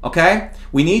people, okay?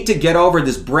 We need to get over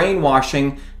this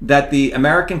brainwashing that the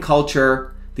American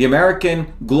culture, the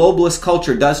American globalist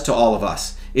culture does to all of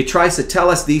us. It tries to tell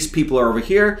us these people are over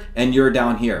here and you're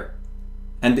down here.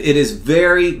 And it is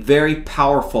very, very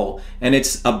powerful. And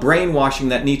it's a brainwashing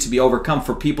that needs to be overcome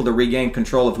for people to regain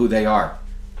control of who they are.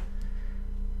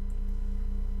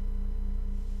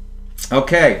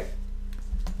 Okay.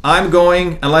 I'm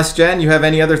going, unless Jen, you have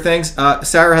any other things?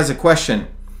 Sarah has a question.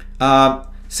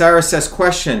 Sarah says,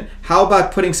 question, how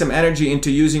about putting some energy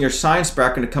into using your science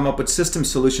background to come up with system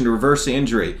solution to reverse the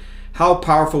injury? How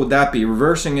powerful would that be?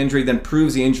 Reversing injury then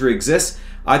proves the injury exists.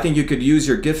 I think you could use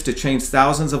your gifts to change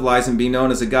thousands of lives and be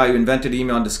known as a guy who invented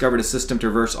email and discovered a system to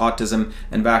reverse autism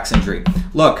and vax injury.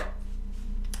 Look,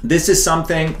 this is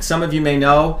something some of you may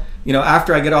know.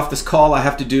 After I get off this call, I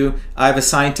have a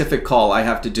scientific call I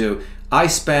have to do. I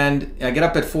get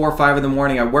up at 4 or 5 in the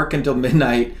morning. I work until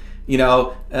midnight.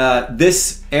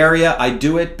 This area, I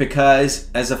do it because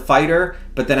as a fighter,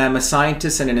 but then I'm a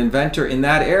scientist and an inventor in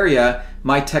that area.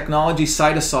 My technology,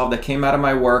 Cytosolve, that came out of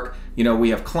my work, we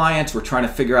have clients, we're trying to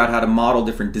figure out how to model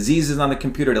different diseases on the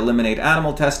computer to eliminate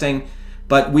animal testing,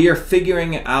 but we are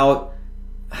figuring out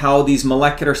how these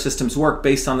molecular systems work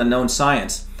based on the known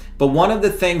science. But one of the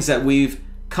things that we've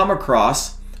come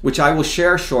across, which I will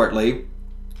share shortly,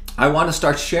 I want to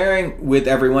start sharing with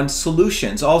everyone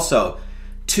solutions also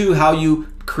to how you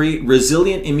create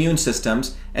resilient immune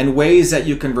systems and ways that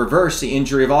you can reverse the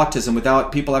injury of autism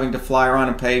without people having to fly around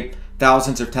and pay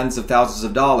thousands or tens of thousands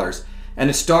of dollars. And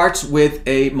it starts with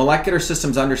a molecular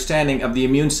systems understanding of the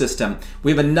immune system.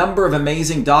 We have a number of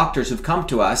amazing doctors who've come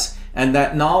to us, and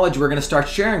that knowledge we're going to start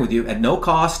sharing with you at no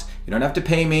cost. You don't have to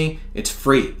pay me. It's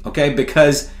free, okay?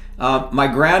 Because my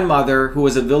grandmother, who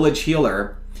was a village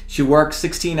healer, she worked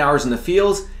 16 hours in the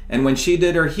fields, and when she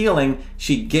did her healing,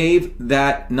 she gave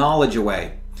that knowledge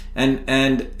away.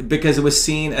 And because it was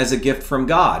seen as a gift from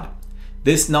God.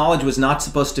 This knowledge was not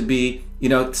supposed to be,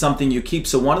 something you keep.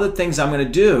 So one of the things I'm going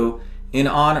to do in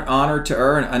honor to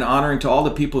her and honoring to all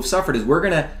the people who've suffered is we're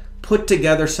going to put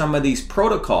together some of these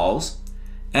protocols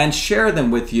and share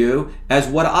them with you as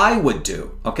what I would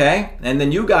do, okay? And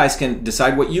then you guys can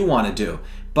decide what you want to do.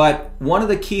 But one of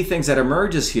the key things that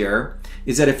emerges here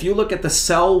is that if you look at the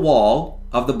cell wall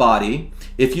of the body,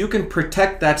 if you can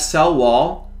protect that cell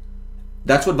wall,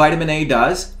 that's what vitamin A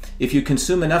does. If you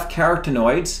consume enough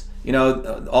carotenoids,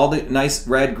 all the nice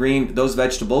red, green, those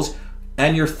vegetables,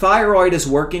 and your thyroid is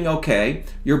working okay,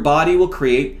 your body will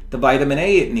create the vitamin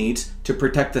A it needs to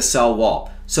protect the cell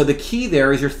wall. So the key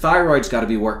there is your thyroid's got to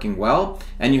be working well,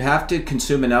 and you have to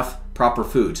consume enough proper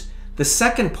foods. The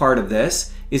second part of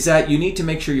this is that you need to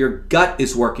make sure your gut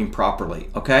is working properly,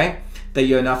 okay? That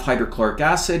you have enough hydrochloric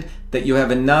acid, that you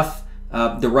have enough,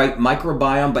 the right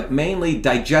microbiome, but mainly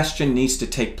digestion needs to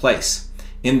take place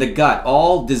in the gut.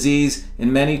 All disease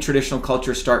in many traditional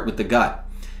cultures start with the gut.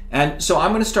 And so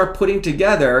I'm going to start putting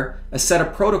together a set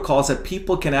of protocols that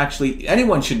people can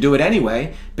anyone should do it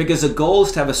anyway, because the goal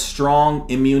is to have a strong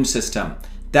immune system.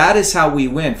 That is how we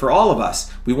win for all of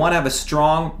us. We want to have a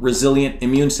strong, resilient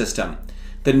immune system.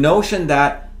 The notion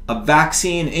that a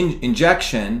vaccine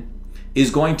injection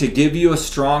is going to give you a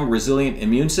strong, resilient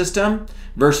immune system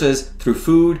versus through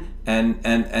food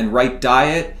and right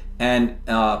diet and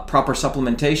proper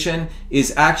supplementation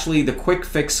is actually the quick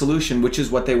fix solution, which is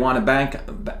what they want to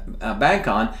bank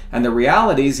on. And the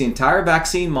reality is the entire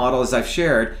vaccine model, as I've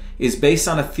shared, is based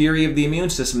on a theory of the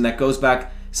immune system that goes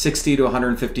back 60 to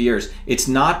 150 years. It's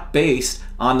not based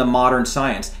on the modern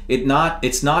science. It's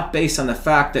not based on the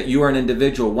fact that you are an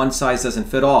individual. One size doesn't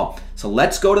fit all. So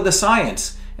let's go to the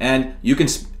science. And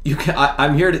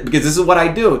I'm here because this is what I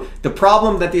do. The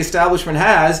problem that the establishment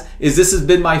has is this has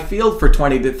been my field for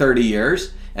 20 to 30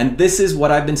 years, and this is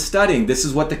what I've been studying. This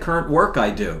is what the current work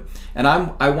I do. And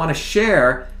I want to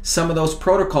share some of those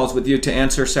protocols with you to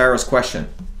answer Sarah's question.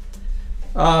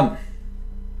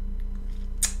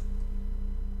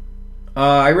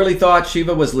 I really thought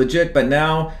Shiva was legit, but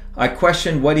now I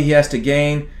question what he has to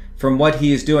gain from what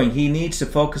he is doing. He needs to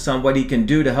focus on what he can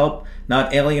do to help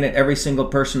not alienate every single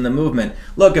person in the movement.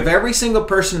 Look, if every single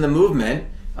person in the movement,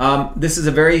 this is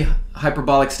a very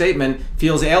hyperbolic statement,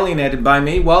 feels alienated by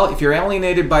me, well, if you're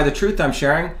alienated by the truth I'm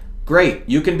sharing, great.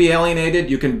 You can be alienated.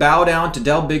 You can bow down to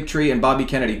Del Bigtree and Bobby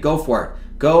Kennedy. Go for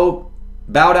it. Go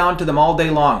bow down to them all day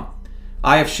long.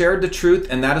 I have shared the truth,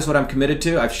 and that is what I'm committed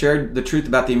to. I've shared the truth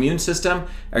about the immune system.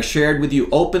 I shared with you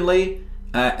openly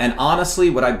and honestly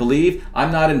what I believe.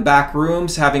 I'm not in back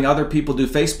rooms having other people do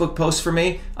Facebook posts for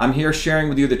me. I'm here sharing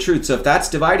with you the truth. So if that's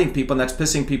dividing people and that's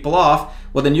pissing people off,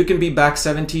 well, then you can be back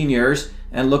 17 years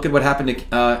and look at what happened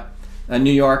to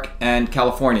New York and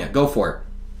California. Go for it.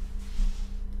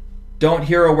 Don't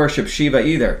hero worship Shiva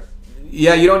either.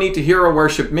 Yeah, you don't need to hero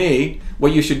worship me.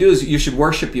 What you should do is you should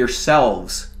worship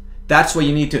yourselves. That's what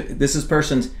you need to. This is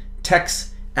person's text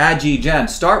agi gen.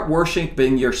 Start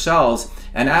worshiping yourselves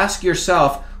and ask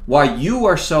yourself why you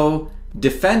are so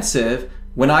defensive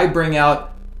when I bring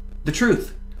out the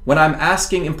truth. When I'm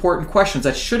asking important questions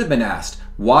that should have been asked.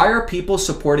 Why are people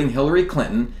supporting Hillary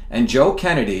Clinton and Joe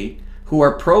Kennedy, who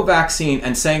are pro-vaccine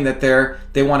and saying that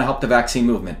they want to help the vaccine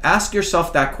movement? Ask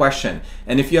yourself that question.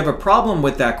 And if you have a problem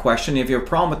with that question, if you have a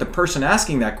problem with the person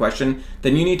asking that question,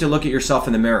 then you need to look at yourself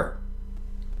in the mirror.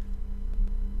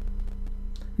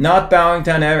 Not bowing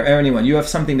down to anyone. You have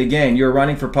something to gain. You're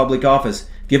running for public office.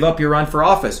 Give up your run for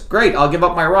office. Great, I'll give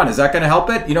up my run. Is that going to help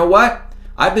it? You know what?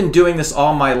 I've been doing this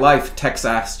all my life, Tex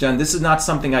asks Jen. This is not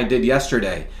something I did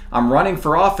yesterday. I'm running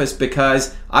for office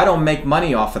because I don't make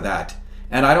money off of that.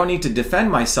 And I don't need to defend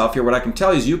myself here. What I can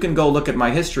tell you is you can go look at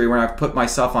my history where I've put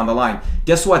myself on the line.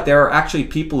 Guess what? There are actually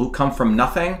people who come from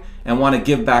nothing and want to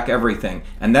give back everything.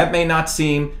 And that may not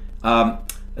seem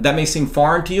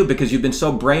foreign to you because you've been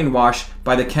so brainwashed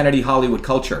by the Kennedy Hollywood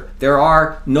culture. There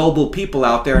are noble people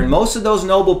out there, and most of those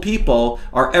noble people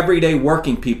are everyday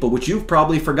working people, which you've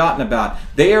probably forgotten about.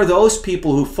 They are those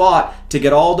people who fought to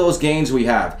get all those gains we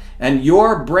have. And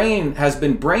your brain has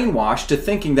been brainwashed to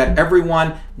thinking that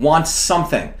everyone wants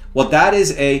something. Well, that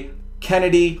is a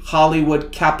Kennedy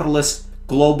Hollywood capitalist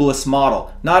globalist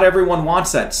model. Not everyone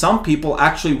wants that. Some people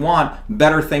actually want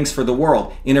better things for the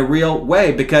world in a real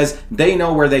way because they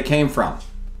know where they came from.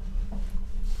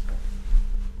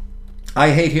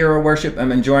 I hate hero worship.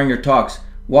 I'm enjoying your talks.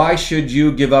 Why should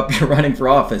you give up your running for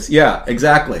office? Yeah,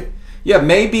 exactly. Yeah,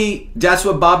 maybe that's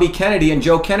what Bobby Kennedy and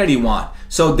Joe Kennedy want.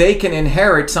 So they can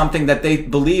inherit something that they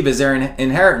believe is their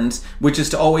inheritance, which is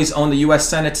to always own the U.S.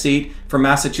 Senate seat for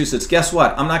Massachusetts. Guess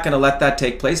what? I'm not going to let that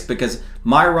take place because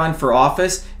my run for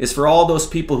office is for all those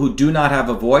people who do not have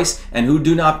a voice and who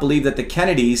do not believe that the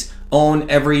Kennedys own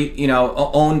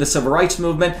own the civil rights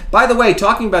movement. By the way,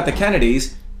 talking about the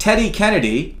Kennedys, Teddy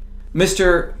Kennedy,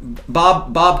 Mr.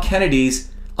 Bob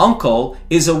Kennedy's uncle,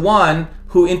 is the one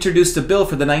who introduced the bill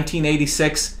for the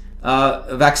 1986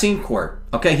 vaccine court.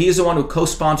 Okay, he is the one who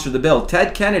co-sponsored the bill.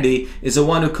 Ted Kennedy is the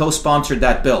one who co-sponsored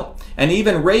that bill. And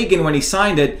even Reagan, when he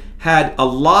signed it, had a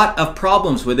lot of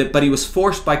problems with it, but he was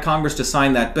forced by Congress to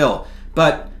sign that bill.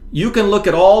 But you can look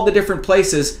at all the different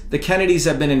places the Kennedys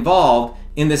have been involved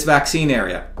in this vaccine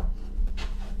area.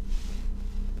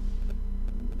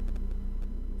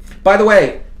 By the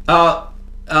way,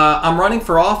 I'm running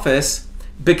for office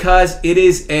because it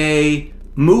is a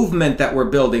movement that we're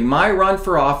building. My run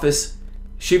for office,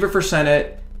 Shiva for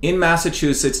Senate in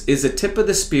Massachusetts, is the tip of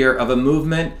the spear of a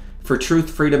movement for truth,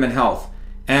 freedom, and health.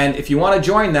 And if you want to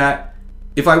join that,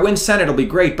 if I win Senate, it'll be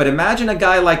great. But imagine a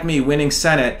guy like me winning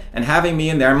Senate and having me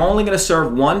in there. I'm only going to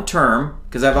serve one term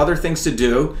because I have other things to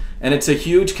do, and it's a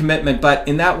huge commitment. But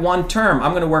in that one term,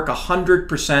 I'm going to work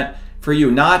 100% for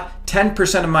you, not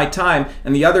 10% of my time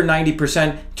and the other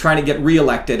 90% trying to get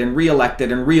reelected and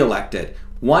reelected and reelected.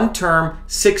 One term,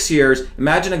 6 years.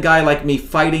 Imagine a guy like me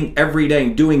fighting every day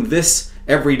and doing this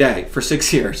every day for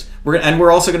 6 years.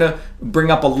 We're also going to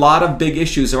bring up a lot of big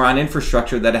issues around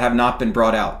infrastructure that have not been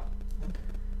brought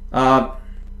out.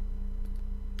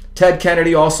 Ted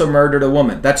Kennedy also murdered a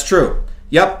woman. That's true.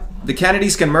 Yep, the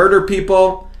Kennedys can murder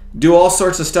people, do all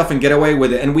sorts of stuff and get away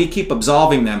with it, and we keep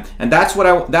absolving them. And that's what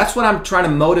I'm trying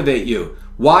to motivate you.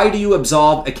 Why do you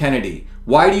absolve a Kennedy?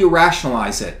 Why do you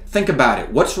rationalize it? Think about it.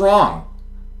 What's wrong?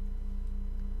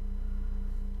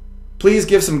 Please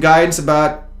give some guidance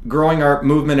about growing our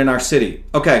movement in our city.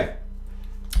 Okay,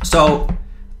 so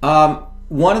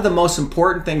one of the most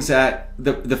important things that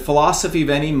the philosophy of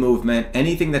any movement,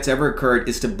 anything that's ever occurred,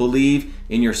 is to believe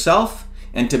in yourself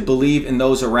and to believe in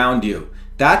those around you.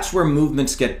 That's where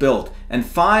movements get built. And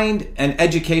find an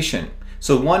education.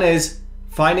 So one is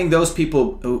finding those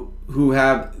people who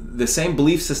have the same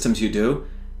belief systems you do,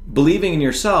 believing in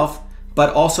yourself,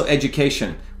 but also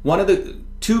education. One of the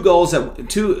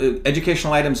two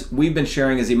educational items we've been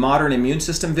sharing is the Modern Immune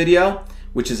System video,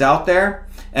 which is out there.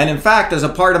 And in fact, as a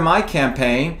part of my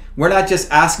campaign, we're not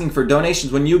just asking for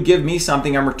donations. When you give me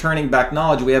something, I'm returning back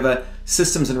knowledge. We have a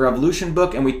Systems and Revolution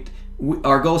book, and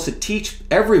our goal is to teach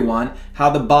everyone how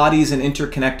the body is an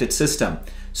interconnected system.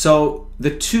 So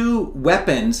the two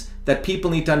weapons that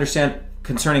people need to understand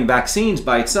concerning vaccines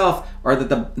by itself are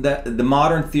the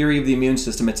modern theory of the immune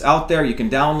system. It's out there. You can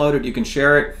download it. You can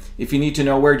share it. If you need to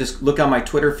know where, just look on my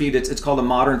Twitter feed. It's called the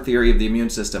modern theory of the immune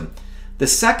system. The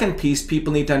second piece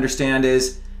people need to understand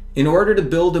is, in order to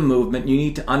build a movement, you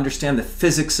need to understand the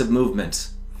physics of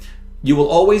movements. You will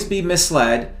always be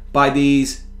misled by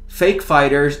these fake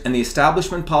fighters and the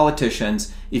establishment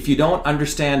politicians if you don't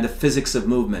understand the physics of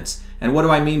movements. And what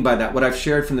do I mean by that? What I've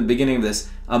shared from the beginning of this,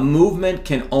 a movement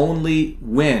can only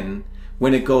win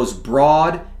when it goes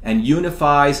broad and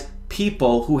unifies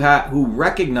people who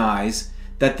recognize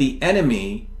that the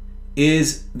enemy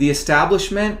is the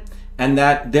establishment and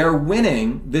that they're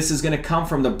winning. This is going to come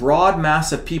from the broad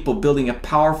mass of people building a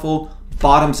powerful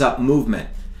bottoms-up movement.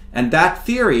 And that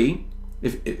theory,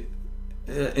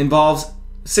 involves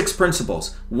 6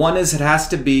 principles. One is it has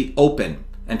to be open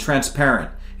and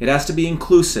transparent. It has to be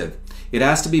inclusive. It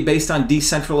has to be based on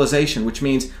decentralization, which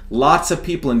means lots of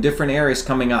people in different areas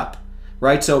coming up,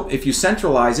 right? So if you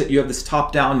centralize it, you have this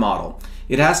top-down model.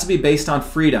 It has to be based on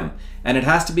freedom, and it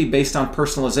has to be based on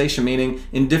personalization, meaning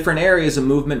in different areas a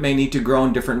movement may need to grow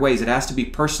in different ways. It has to be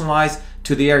personalized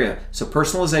to the area. So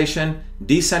personalization,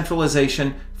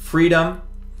 decentralization, freedom,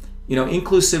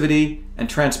 inclusivity, and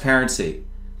transparency.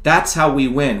 That's how we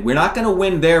win. We're not going to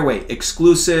win their way.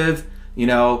 Exclusive,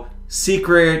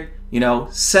 secret,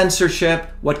 censorship,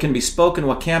 what can be spoken,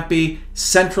 what can't be,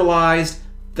 centralized.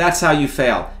 That's how you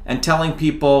fail. And telling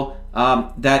people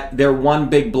that they're one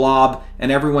big blob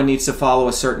and everyone needs to follow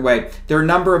a certain way. There are a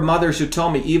number of mothers who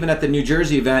told me, even at the New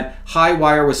Jersey event,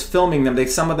 Highwire was filming them.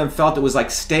 Some of them felt it was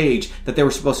like stage, that they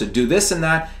were supposed to do this and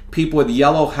that. People with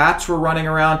yellow hats were running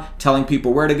around telling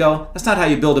people where to go. That's not how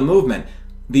you build a movement.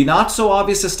 The not so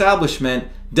obvious establishment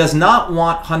does not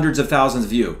want hundreds of thousands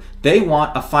of you. They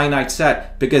want a finite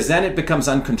set, because then it becomes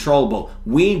uncontrollable.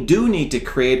 We do need to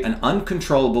create an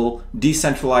uncontrollable,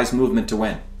 decentralized movement to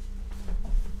win.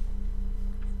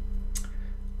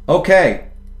 Okay.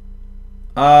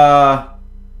 All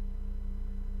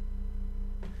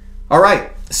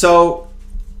right. So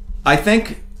I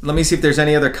think, let me see if there's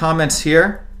any other comments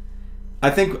here. I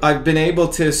think I've been able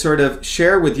to sort of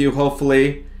share with you,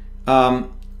 hopefully,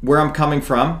 where I'm coming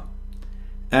from.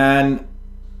 And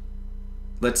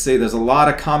let's see, there's a lot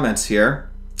of comments here.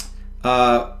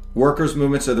 Workers'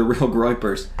 movements are the real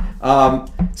groypers.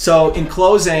 So in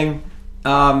closing,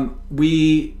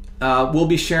 we will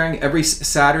be sharing every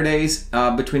Saturdays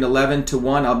between 11 to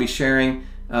 1. I'll be sharing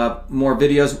more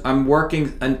videos. I'm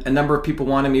working, a number of people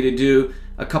wanted me to do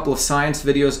a couple of science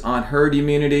videos on herd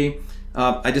immunity.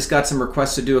 I just got some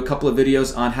requests to do a couple of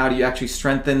videos on how do you actually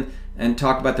strengthen and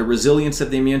talk about the resilience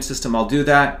of the immune system. I'll do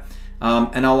that.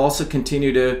 And I'll also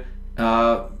continue to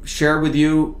share with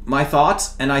you my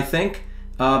thoughts. And I think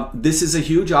this is a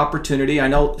huge opportunity. I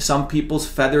know some people's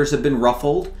feathers have been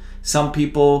ruffled. Some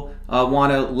people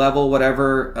want to level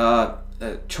whatever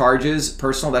charges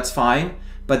personal, that's fine.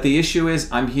 But the issue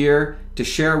is, I'm here to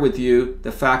share with you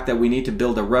the fact that we need to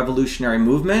build a revolutionary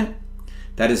movement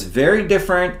that is very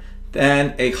different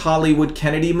than a Hollywood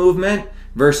Kennedy movement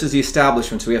versus the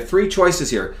establishment. So we have 3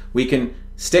 choices here. We can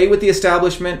stay with the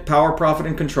establishment, power, profit,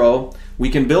 and control. We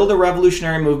can build a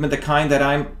revolutionary movement, the kind that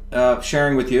I'm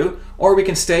sharing with you, or we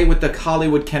can stay with the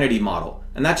Hollywood Kennedy model.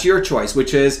 And that's your choice,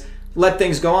 which is let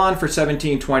things go on for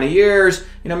 17, 20 years,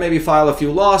 maybe file a few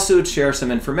lawsuits, share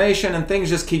some information, and things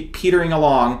just keep petering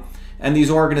along. And these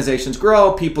organizations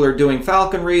grow. People are doing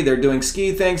falconry, they're doing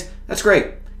ski things. That's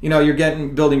great. You're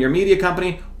building your media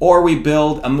company, or we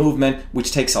build a movement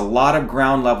which takes a lot of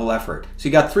ground level effort. So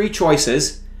you got 3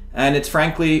 choices, and it's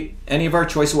frankly any of our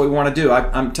choices what we want to do.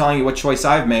 I'm telling you what choice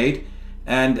I've made,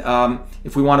 and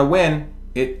if we want to win,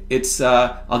 it's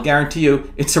I'll guarantee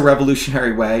you it's a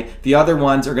revolutionary way. The other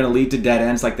ones are going to lead to dead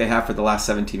ends like they have for the last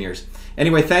 17 years.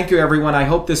 Anyway, thank you everyone. I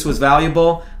hope this was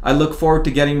valuable. I look forward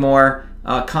to getting more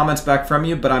comments back from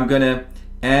you, but I'm going to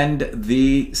end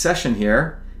the session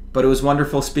here. But it was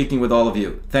wonderful speaking with all of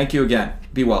you. Thank you again.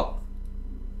 Be well.